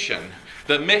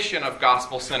mission of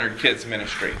gospel-centered kids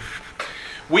ministry.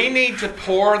 We need to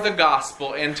pour the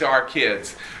gospel into our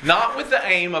kids, not with the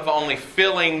aim of only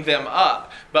filling them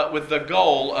up, but with the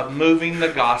goal of moving the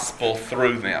gospel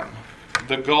through them.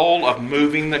 The goal of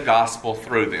moving the gospel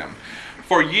through them.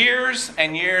 For years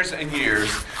and years and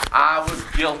years, I was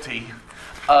guilty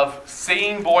of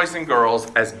seeing boys and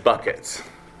girls as buckets.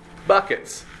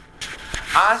 Buckets.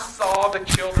 I saw the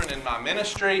children in my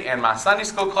ministry and my Sunday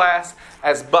school class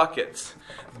as buckets.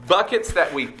 Buckets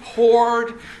that we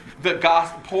poured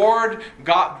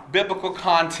biblical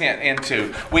content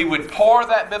into. We would pour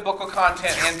that biblical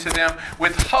content into them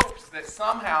with hopes that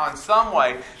somehow, in some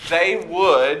way, they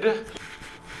would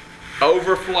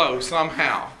overflow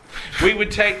somehow. We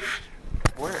would take...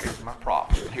 Where is my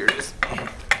prop? Here it is.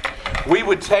 We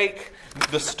would take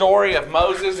the story of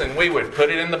Moses and we would put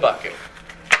it in the bucket.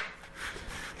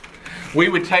 We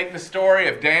would take the story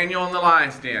of Daniel in the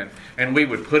lion's den and we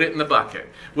would put it in the bucket.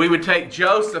 We would take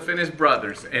Joseph and his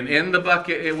brothers, and in the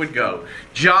bucket it would go.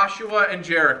 Joshua and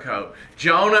Jericho,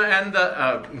 Jonah and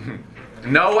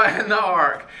Noah and the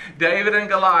ark, David and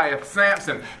Goliath,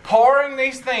 Samson, pouring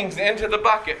these things into the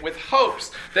bucket with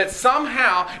hopes that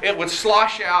somehow it would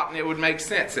slosh out and it would make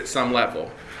sense at some level.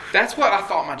 That's what I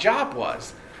thought my job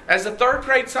was. as a third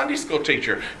grade Sunday school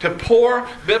teacher, to pour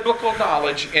biblical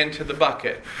knowledge into the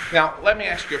bucket. Now, let me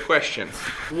ask you a question.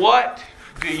 What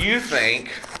do you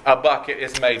think a bucket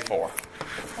is made for?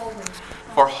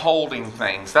 For holding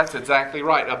things. That's exactly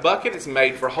right. A bucket is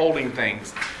made for holding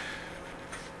things.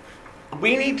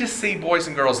 We need to see boys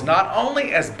and girls not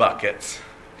only as buckets,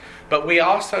 but we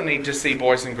also need to see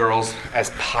boys and girls as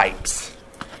pipes.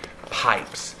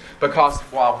 Pipes. Because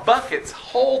while buckets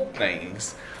hold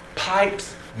things,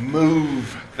 pipes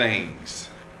move things.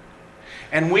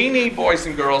 And we need boys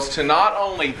and girls to not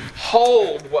only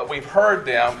hold what we've heard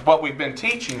them, what we've been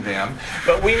teaching them,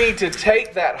 but we need to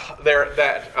take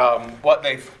what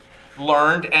they've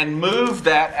learned and move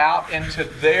that out into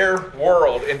their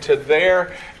world, into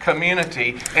their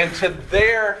community, into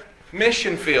their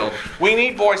mission field. We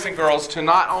need boys and girls to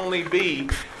not only be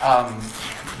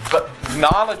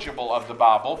knowledgeable of the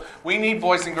Bible, we need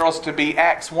boys and girls to be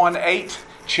Acts 1:8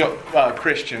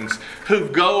 Christians who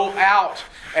go out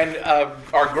and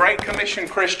are Great Commission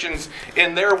Christians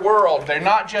in their world. They're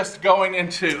not just going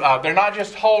into, they're not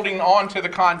just holding on to the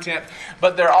content,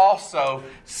 but they're also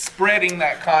spreading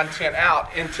that content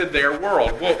out into their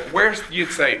world. Well,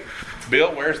 you'd say,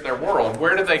 Bill, where's their world?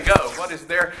 Where do they go? What is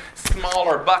their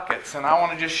smaller buckets? And I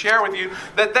want to just share with you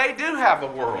that they do have a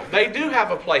world. They do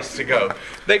have a place to go.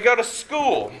 They go to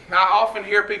school. I often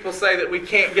hear people say that we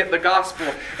can't get the gospel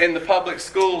in the public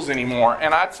schools anymore.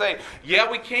 And I'd say,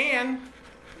 yeah, we can.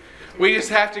 We just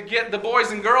have to get the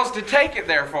boys and girls to take it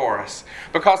there for us.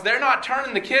 Because they're not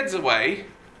turning the kids away.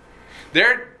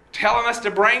 They're telling us to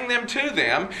bring them to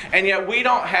them, and yet we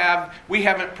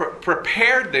haven't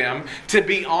prepared them to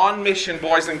be on mission,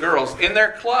 boys and girls. In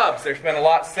their clubs, there's been a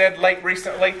lot said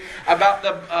recently about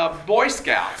the Boy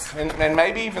Scouts, and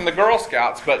maybe even the Girl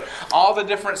Scouts, but all the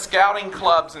different scouting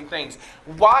clubs and things.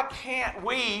 Why can't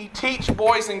we teach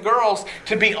boys and girls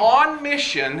to be on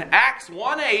mission, Acts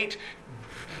 1:8,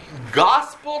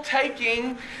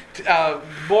 gospel-taking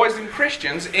boys and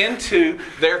Christians into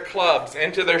their clubs,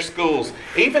 into their schools,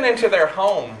 even into their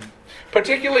home.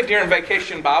 Particularly during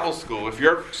Vacation Bible School. If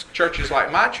your church is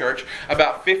like my church,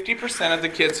 about 50% of the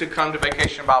kids who come to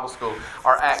Vacation Bible School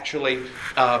are actually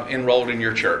enrolled in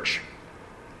your church.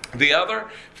 The other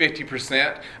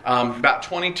 50%, about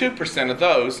 22% of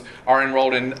those are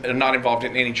enrolled in, not involved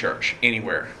in any church,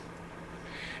 anywhere.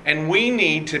 And we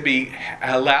need to be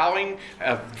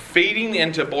feeding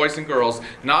into boys and girls,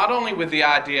 not only with the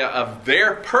idea of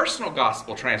their personal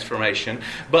gospel transformation,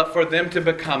 but for them to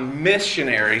become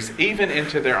missionaries even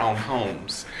into their own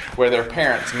homes, where their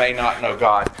parents may not know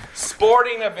God.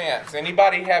 Sporting events.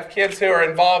 Anybody have kids who are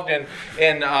involved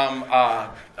in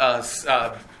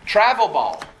travel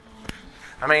ball?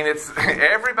 I mean,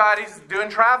 everybody's doing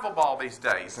travel ball these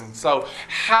days. And so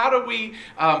how do we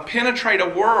penetrate a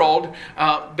world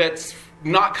that's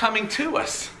not coming to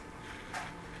us?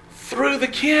 Through the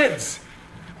kids.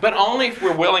 But only if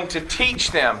we're willing to teach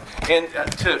them and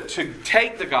to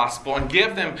take the gospel and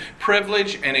give them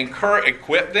privilege and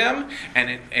equip them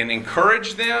and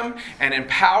encourage them and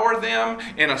empower them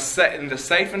in the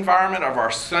safe environment of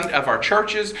our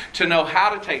churches to know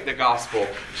how to take the gospel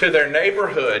to their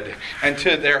neighborhood and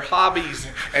to their hobbies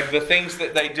and the things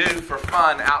that they do for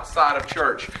fun outside of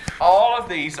church. All of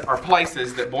these are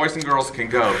places that boys and girls can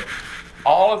go.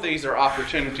 All of these are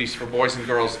opportunities for boys and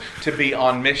girls to be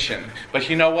on mission. But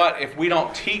you know what? If we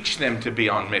don't teach them to be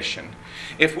on mission,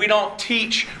 if we don't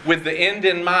teach with the end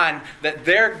in mind that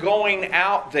they're going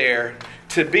out there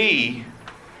to be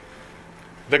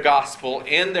the gospel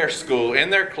in their school, in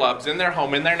their clubs, in their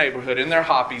home, in their neighborhood, in their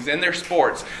hobbies, in their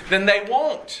sports, then they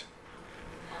won't.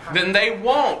 They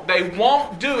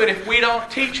won't do it if we don't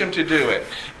teach them to do it.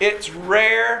 It's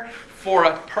rare for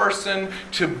a person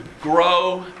to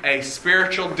grow a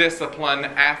spiritual discipline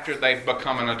after they've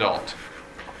become an adult.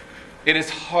 It is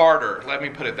harder. Let me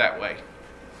put it that way.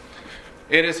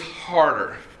 It is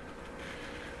harder.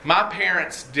 My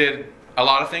parents did a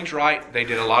lot of things right. They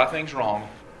did a lot of things wrong.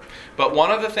 But one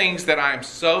of the things that I am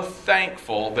so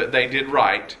thankful that they did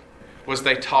right was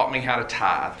they taught me how to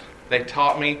tithe. They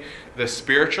taught me the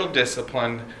spiritual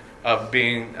discipline of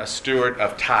being a steward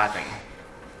of tithing.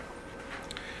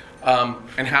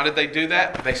 And how did they do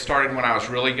that? They started when I was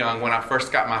really young. When I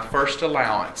first got my first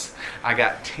allowance, I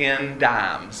got 10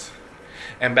 dimes.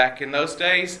 And back in those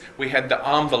days, we had the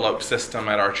envelope system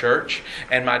at our church.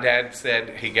 And my dad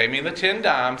said, he gave me the 10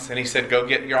 dimes, and he said, go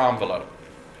get your envelope.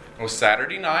 It was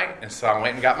Saturday night, and so I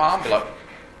went and got my envelope.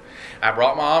 I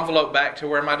brought my envelope back to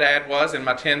where my dad was, and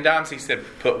my 10 dimes, he said,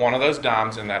 put one of those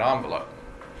dimes in that envelope.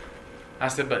 I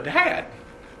said, but Dad,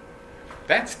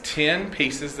 that's 10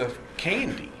 pieces of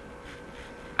candy.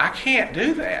 I can't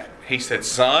do that. He said,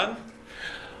 son,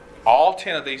 all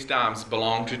 10 of these dimes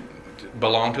belong to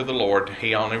the Lord.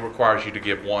 He only requires you to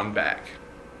give one back.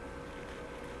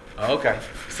 Okay,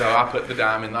 so I put the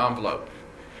dime in the envelope.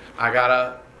 I got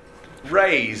a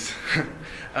raise.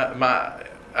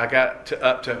 I got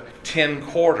up to 10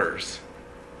 quarters.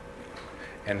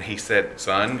 And he said,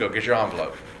 son, go get your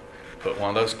envelope. Put one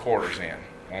of those quarters in.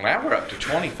 Well, now we're up to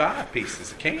 25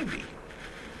 pieces of candy.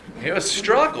 It was a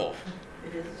struggle.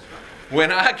 It is a struggle. When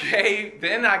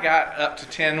then I got up to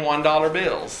 10 $1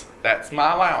 bills. That's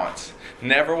my allowance.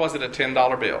 Never was it a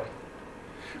 $10 bill,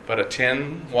 but a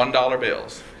 10 $1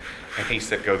 bills. And he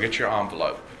said, go get your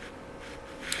envelope.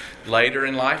 Later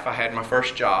in life, I had my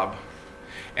first job,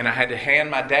 and I had to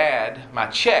hand my dad my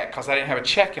check because I didn't have a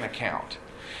checking account.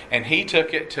 And he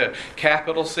took it to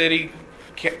Capital City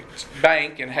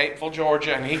Bank in Hateville,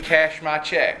 Georgia, and he cashed my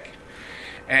check.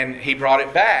 And he brought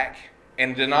it back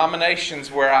in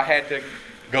denominations where I had to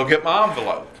go get my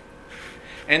envelope.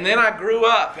 And then I grew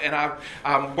up, and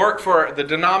I worked for the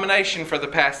denomination for the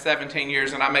past 17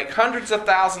 years, and I make hundreds of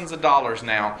thousands of dollars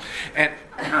now. And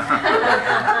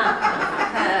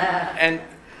and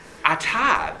I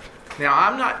tithe. Now,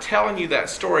 I'm not telling you that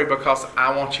story because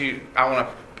I want a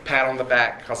pat on the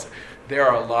back, because there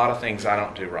are a lot of things I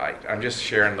don't do right. I'm just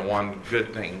sharing the one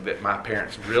good thing that my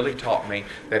parents really taught me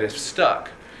that has stuck.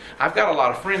 I've got a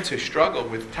lot of friends who struggle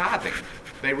with tithing.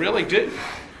 They really do.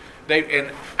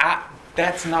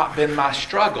 That's not been my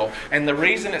struggle. And the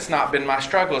reason it's not been my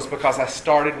struggle is because I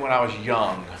started when I was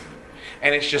young.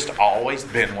 And it's just always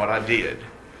been what I did.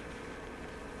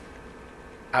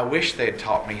 I wish they had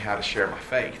taught me how to share my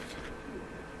faith.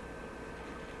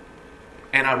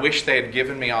 And I wish they had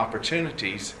given me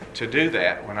opportunities to do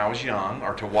that when I was young,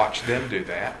 or to watch them do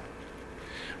that.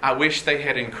 I wish they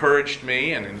had encouraged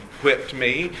me and equipped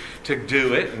me to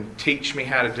do it and teach me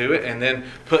how to do it, and then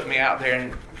put me out there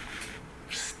and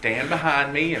stand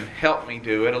behind me and help me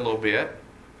do it a little bit.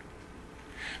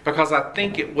 Because I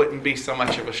think it wouldn't be so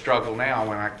much of a struggle now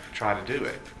when I try to do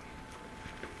it.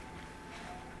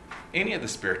 Any of the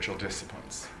spiritual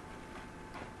disciplines.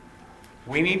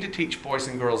 We need to teach boys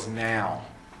and girls now,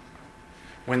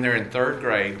 when they're in 3rd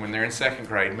grade, when they're in 2nd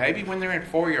grade, maybe when they're in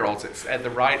 4-year-olds, it's at the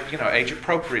right age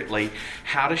appropriately,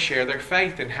 how to share their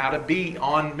faith and how to be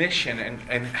on mission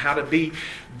and how to be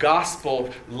gospel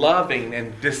loving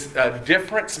and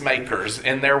difference makers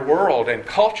in their world and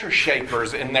culture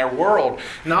shapers in their world,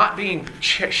 not being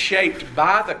shaped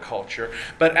by the culture,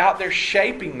 but out there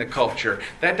shaping the culture.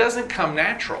 That doesn't come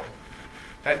natural.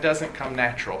 That doesn't come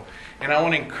natural. And I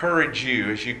want to encourage you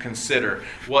as you consider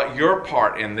what your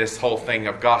part in this whole thing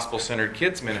of gospel-centered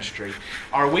kids ministry.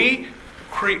 Are we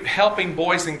helping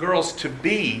boys and girls to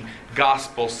be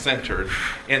gospel-centered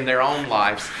in their own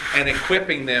lives and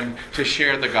equipping them to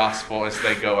share the gospel as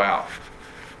they go out?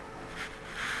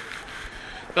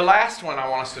 The last one I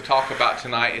want us to talk about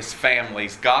tonight is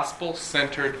families,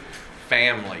 gospel-centered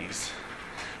families.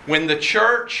 When the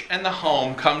church and the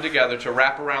home come together to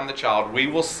wrap around the child, we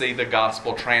will see the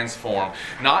gospel transform.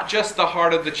 Not just the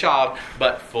heart of the child,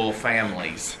 but full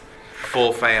families.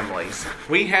 Full families.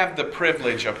 We have the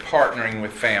privilege of partnering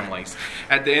with families.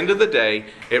 At the end of the day,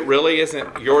 it really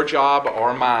isn't your job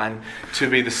or mine to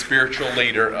be the spiritual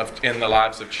leader in the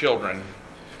lives of children.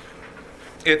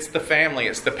 It's the family,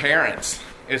 it's the parents.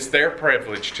 It's their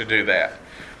privilege to do that.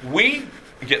 We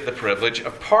get the privilege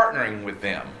of partnering with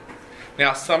them.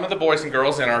 Now, some of the boys and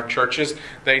girls in our churches,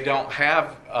 they don't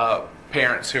have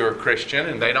parents who are Christian,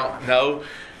 and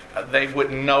they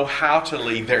wouldn't know how to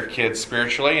lead their kids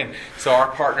spiritually, and so our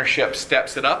partnership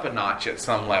steps it up a notch at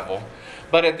some level.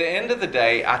 But at the end of the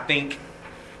day, I think,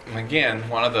 again,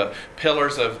 one of the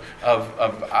pillars of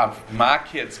my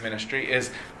kids' ministry is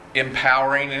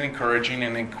empowering and encouraging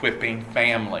and equipping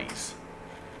families.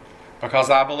 Because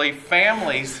I believe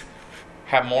families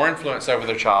have more influence over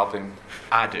their child than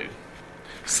I do.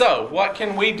 So, what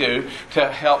can we do to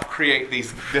help create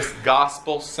this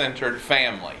gospel-centered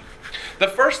family? The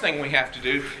first thing we have to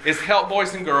do is help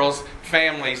boys and girls,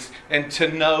 families, and to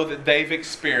know that they've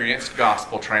experienced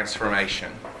gospel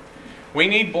transformation. We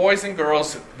need boys and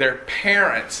girls, their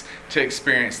parents, to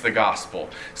experience the gospel.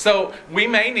 So we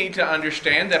may need to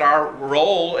understand that our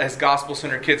role as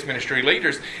gospel-centered kids ministry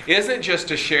leaders isn't just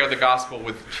to share the gospel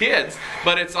with kids,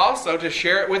 but it's also to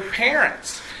share it with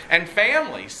parents and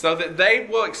families so that they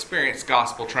will experience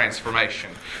gospel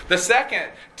transformation. The second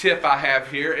tip I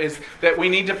have here is that we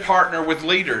need to partner with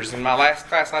leaders. In my last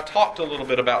class, I talked a little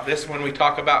bit about this when we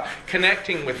talk about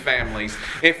connecting with families.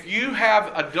 If you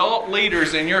have adult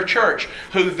leaders in your church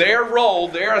who their role,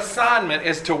 their assignment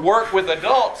is to work with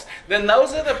adults, then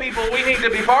those are the people we need to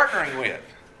be partnering with.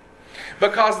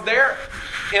 Because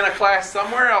in a class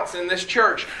somewhere else in this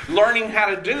church learning how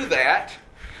to do that,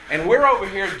 and we're over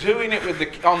here doing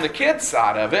it on the kids'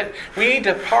 side of it. We need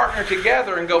to partner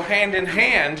together and go hand in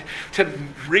hand to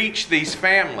reach these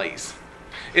families.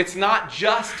 It's not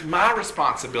just my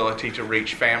responsibility to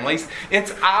reach families.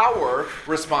 It's our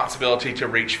responsibility to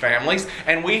reach families.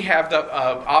 And we have the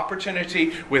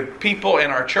opportunity with people in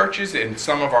our churches, in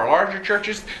some of our larger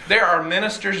churches. There are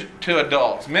ministers to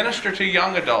adults, minister to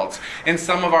young adults. In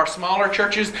some of our smaller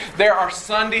churches, there are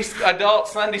adult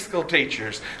Sunday school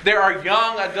teachers. There are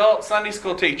young adult Sunday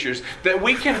school teachers that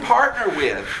we can partner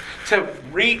with to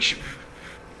reach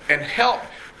and help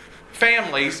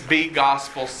families be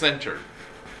gospel-centered.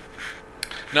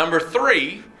 Number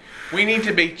 3, we need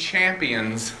to be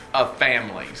champions of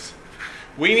families.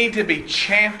 We need to be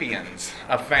champions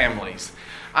of families.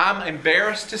 I'm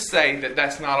embarrassed to say that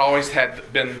that's not always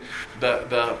been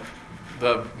the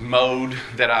mode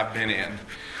that I've been in.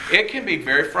 It can be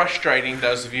very frustrating,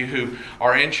 those of you who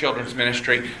are in children's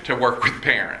ministry, to work with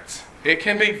parents. It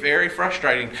can be very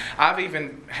frustrating. I've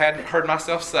even heard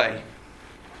myself say,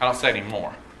 I don't say it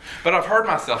anymore, but I've heard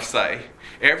myself say,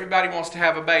 everybody wants to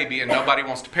have a baby and nobody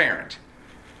wants to parent.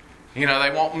 You know,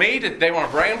 they want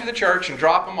to bring them to the church and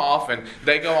drop them off, and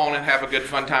they go on and have a good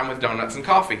fun time with donuts and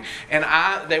coffee. And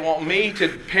they want me to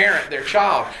parent their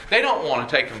child. They don't want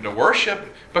to take them to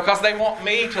worship because they want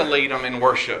me to lead them in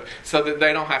worship so that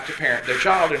they don't have to parent their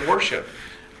child in worship.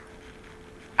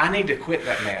 I need to quit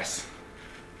that mess.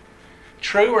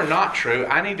 True or not true,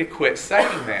 I need to quit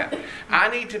saying that. I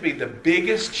need to be the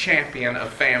biggest champion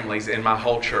of families in my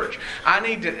whole church. I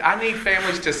need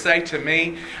families to say to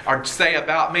me, or say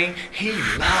about me, he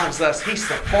loves us, he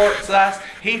supports us,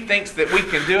 he thinks that we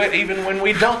can do it even when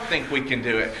we don't think we can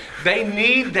do it. They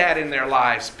need that in their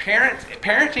lives.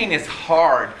 Parenting is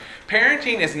hard.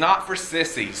 Parenting is not for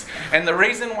sissies. And the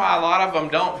reason why a lot of them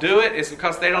don't do it is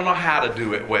because they don't know how to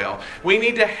do it well. We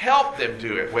need to help them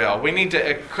do it well. We need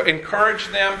to encourage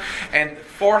them. And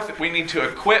fourth, we need to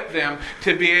equip them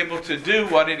to be able to do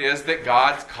what it is that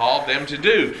God's called them to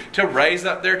do. To raise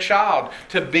up their child.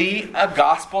 To be a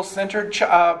gospel-centered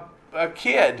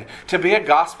kid, to be a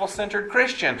gospel-centered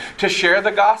Christian, to share the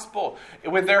gospel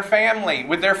with their family,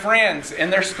 with their friends, in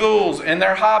their schools, in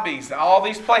their hobbies, all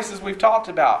these places we've talked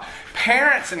about.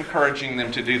 Parents encouraging them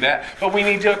to do that, but we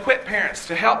need to equip parents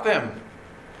to help them.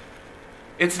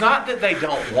 It's not that they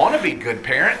don't want to be good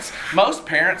parents. Most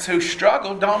parents who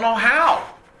struggle don't know how.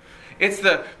 It's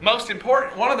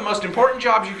one of the most important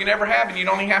jobs you can ever have, and you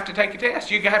don't even have to take a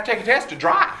test. You have to take a test to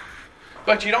drive,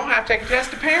 but you don't have to take a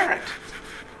test to parent.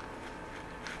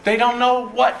 They don't know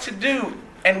what to do,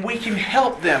 and we can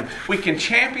help them. We can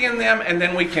champion them, and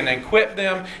then we can equip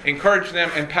them, encourage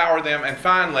them, empower them, and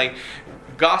finally,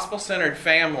 gospel-centered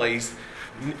families,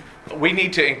 we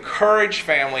need to encourage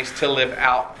families to live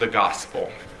out the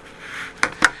gospel.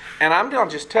 And I'm going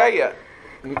to just tell you,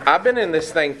 I've been in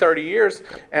this thing 30 years,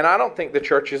 and I don't think the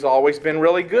church has always been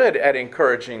really good at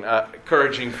encouraging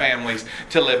families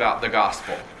to live out the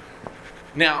gospel.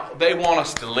 Now, they want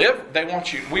us to live.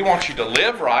 We want you to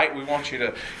live right. We want you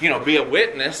to, be a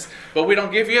witness. But we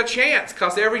don't give you a chance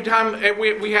because every time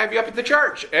we have you up at the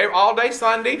church, all day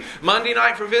Sunday, Monday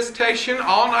night for visitation,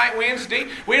 all night Wednesday.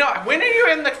 When are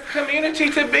you in the community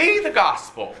to be the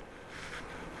gospel?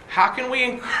 How can we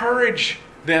encourage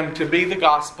them to be the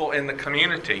gospel in the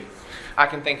community? I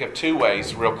can think of 2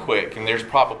 ways real quick, and there's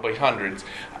probably hundreds.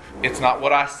 It's not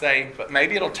what I say, but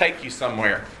maybe it'll take you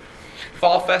somewhere.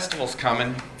 Fall festival's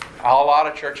coming. A lot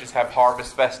of churches have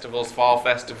harvest festivals, fall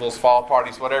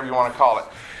parties, whatever you want to call it.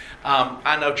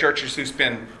 I know churches who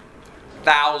spend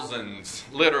thousands,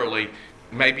 literally,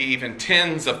 maybe even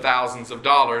tens of thousands of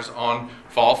dollars on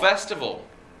fall festival.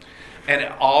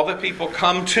 And all the people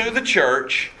come to the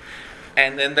church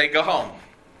and then they go home.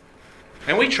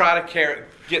 And we try to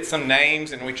get some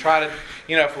names, and we try to,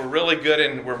 if we're really good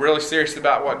and we're really serious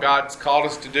about what God's called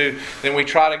us to do, then we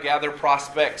try to gather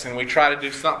prospects and we try to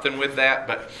do something with that,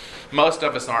 but most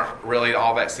of us aren't really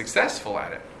all that successful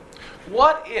at it.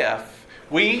 What if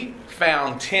we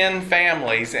found 10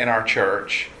 families in our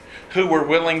church who were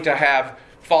willing to have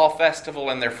fall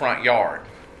festival in their front yard?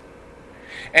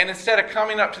 And instead of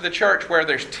coming up to the church where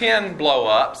there's 10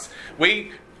 blow-ups,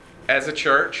 as a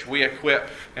church, we equip,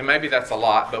 and maybe that's a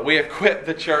lot, but we equip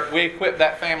the church, we equip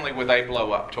that family with a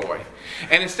blow-up toy.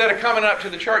 And instead of coming up to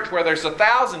the church where there's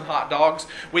 1,000 hot dogs,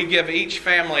 we give each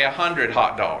family 100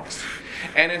 hot dogs.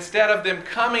 And instead of them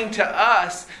coming to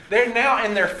us, they're now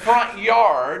in their front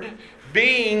yard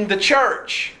being the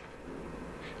church.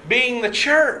 Being the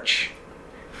church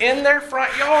in their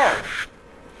front yard.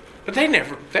 But they've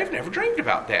never dreamed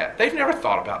about that. They've never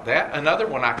thought about that. Another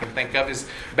one I can think of is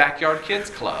Backyard Kids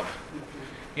Club.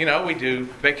 You know, we do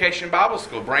Vacation Bible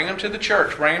School. Bring them to the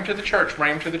church, bring them to the church,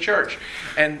 bring them to the church.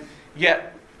 And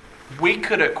yet, we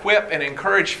could equip and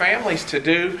encourage families to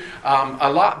do a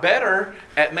lot better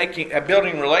at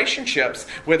building relationships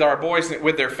with our boys,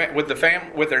 with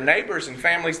their neighbors and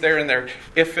families there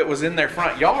if it was in their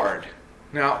front yard.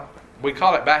 Now, we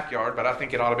call it backyard, but I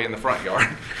think it ought to be in the front yard.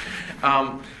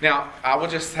 Now, I will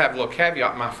just have a little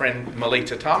caveat. My friend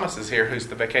Melita Thomas is here, who's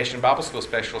the Vacation Bible School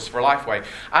Specialist for Lifeway.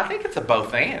 I think it's a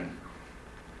both and.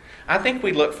 I think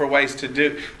we look for ways to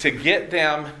get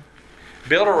them,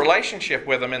 build a relationship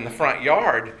with them in the front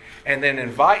yard, and then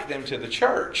invite them to the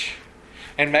church.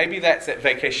 And maybe that's at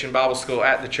Vacation Bible School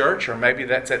at the church, or maybe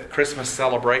that's at Christmas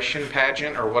celebration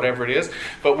pageant, or whatever it is.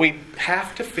 But we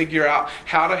have to figure out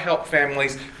how to help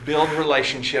families build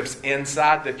relationships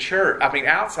outside the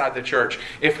church,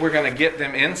 if we're going to get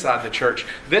them inside the church.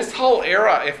 This whole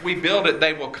era, if we build it,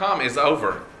 they will come, is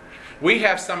over. We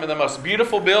have some of the most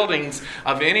beautiful buildings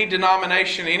of any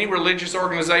denomination, any religious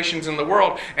organizations in the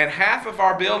world, and half of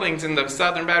our buildings in the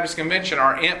Southern Baptist Convention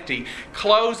are empty,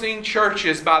 closing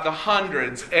churches by the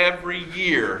hundreds every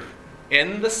year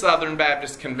in the Southern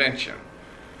Baptist Convention.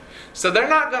 So they're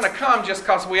not going to come just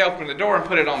because we open the door and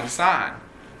put it on the sign.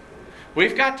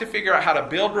 We've got to figure out how to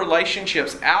build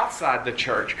relationships outside the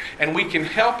church, and we can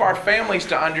help our families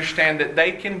to understand that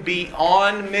they can be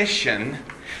on mission.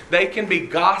 They can be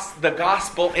the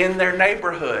gospel in their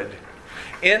neighborhood,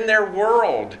 in their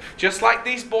world. Just like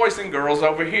these boys and girls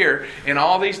over here in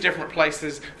all these different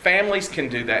places, families can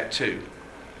do that too.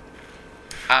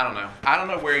 I don't know. I don't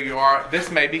know where you are.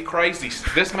 This may be crazy.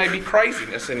 This may be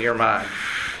craziness in your mind.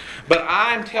 But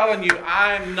I'm telling you,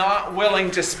 I'm not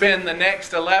willing to spend the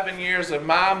next 11 years of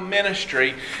my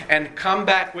ministry and come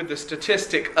back with the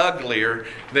statistic uglier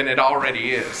than it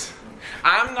already is.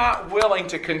 I'm not willing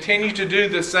to continue to do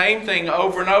the same thing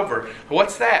over and over.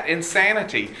 What's that?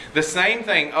 Insanity. The same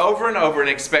thing over and over and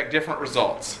expect different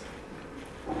results.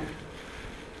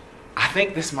 I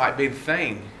think this might be the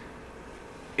thing.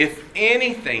 If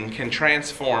anything can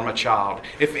transform a child,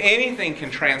 if anything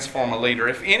can transform a leader,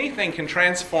 if anything can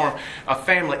transform a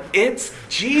family, it's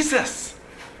Jesus.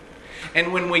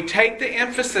 And when we take the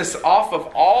emphasis off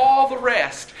of all the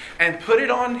rest and put it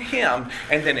on Him,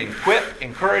 and then equip,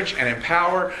 encourage, and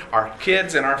empower our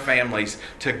kids and our families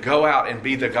to go out and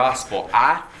be the gospel,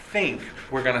 I think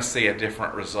we're going to see a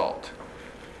different result.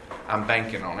 I'm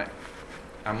banking on it.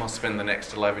 I'm going to spend the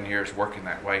next 11 years working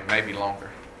that way, maybe longer.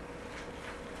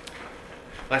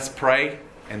 Let's pray,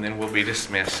 and then we'll be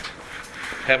dismissed.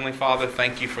 Heavenly Father,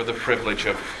 thank you for the privilege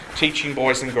of teaching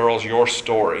boys and girls your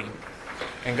story.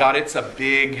 And God, it's a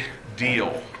big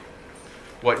deal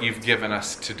what you've given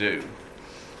us to do.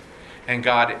 And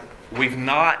God, we've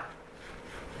not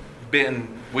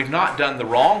done the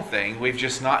wrong thing. We've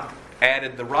just not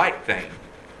added the right thing.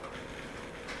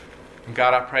 And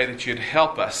God, I pray that you'd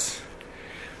help us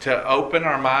to open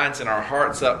our minds and our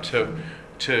hearts up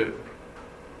to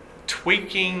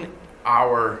tweaking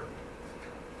our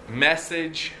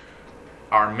message,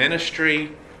 our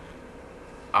ministry,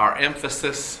 our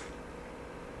emphasis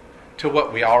to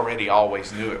what we already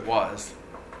always knew it was,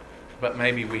 but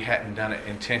maybe we hadn't done it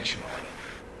intentionally.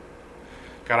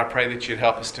 God, I pray that you'd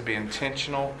help us to be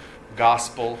intentional,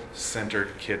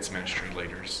 gospel-centered kids ministry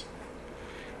leaders.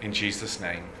 In Jesus'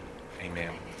 name,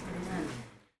 amen.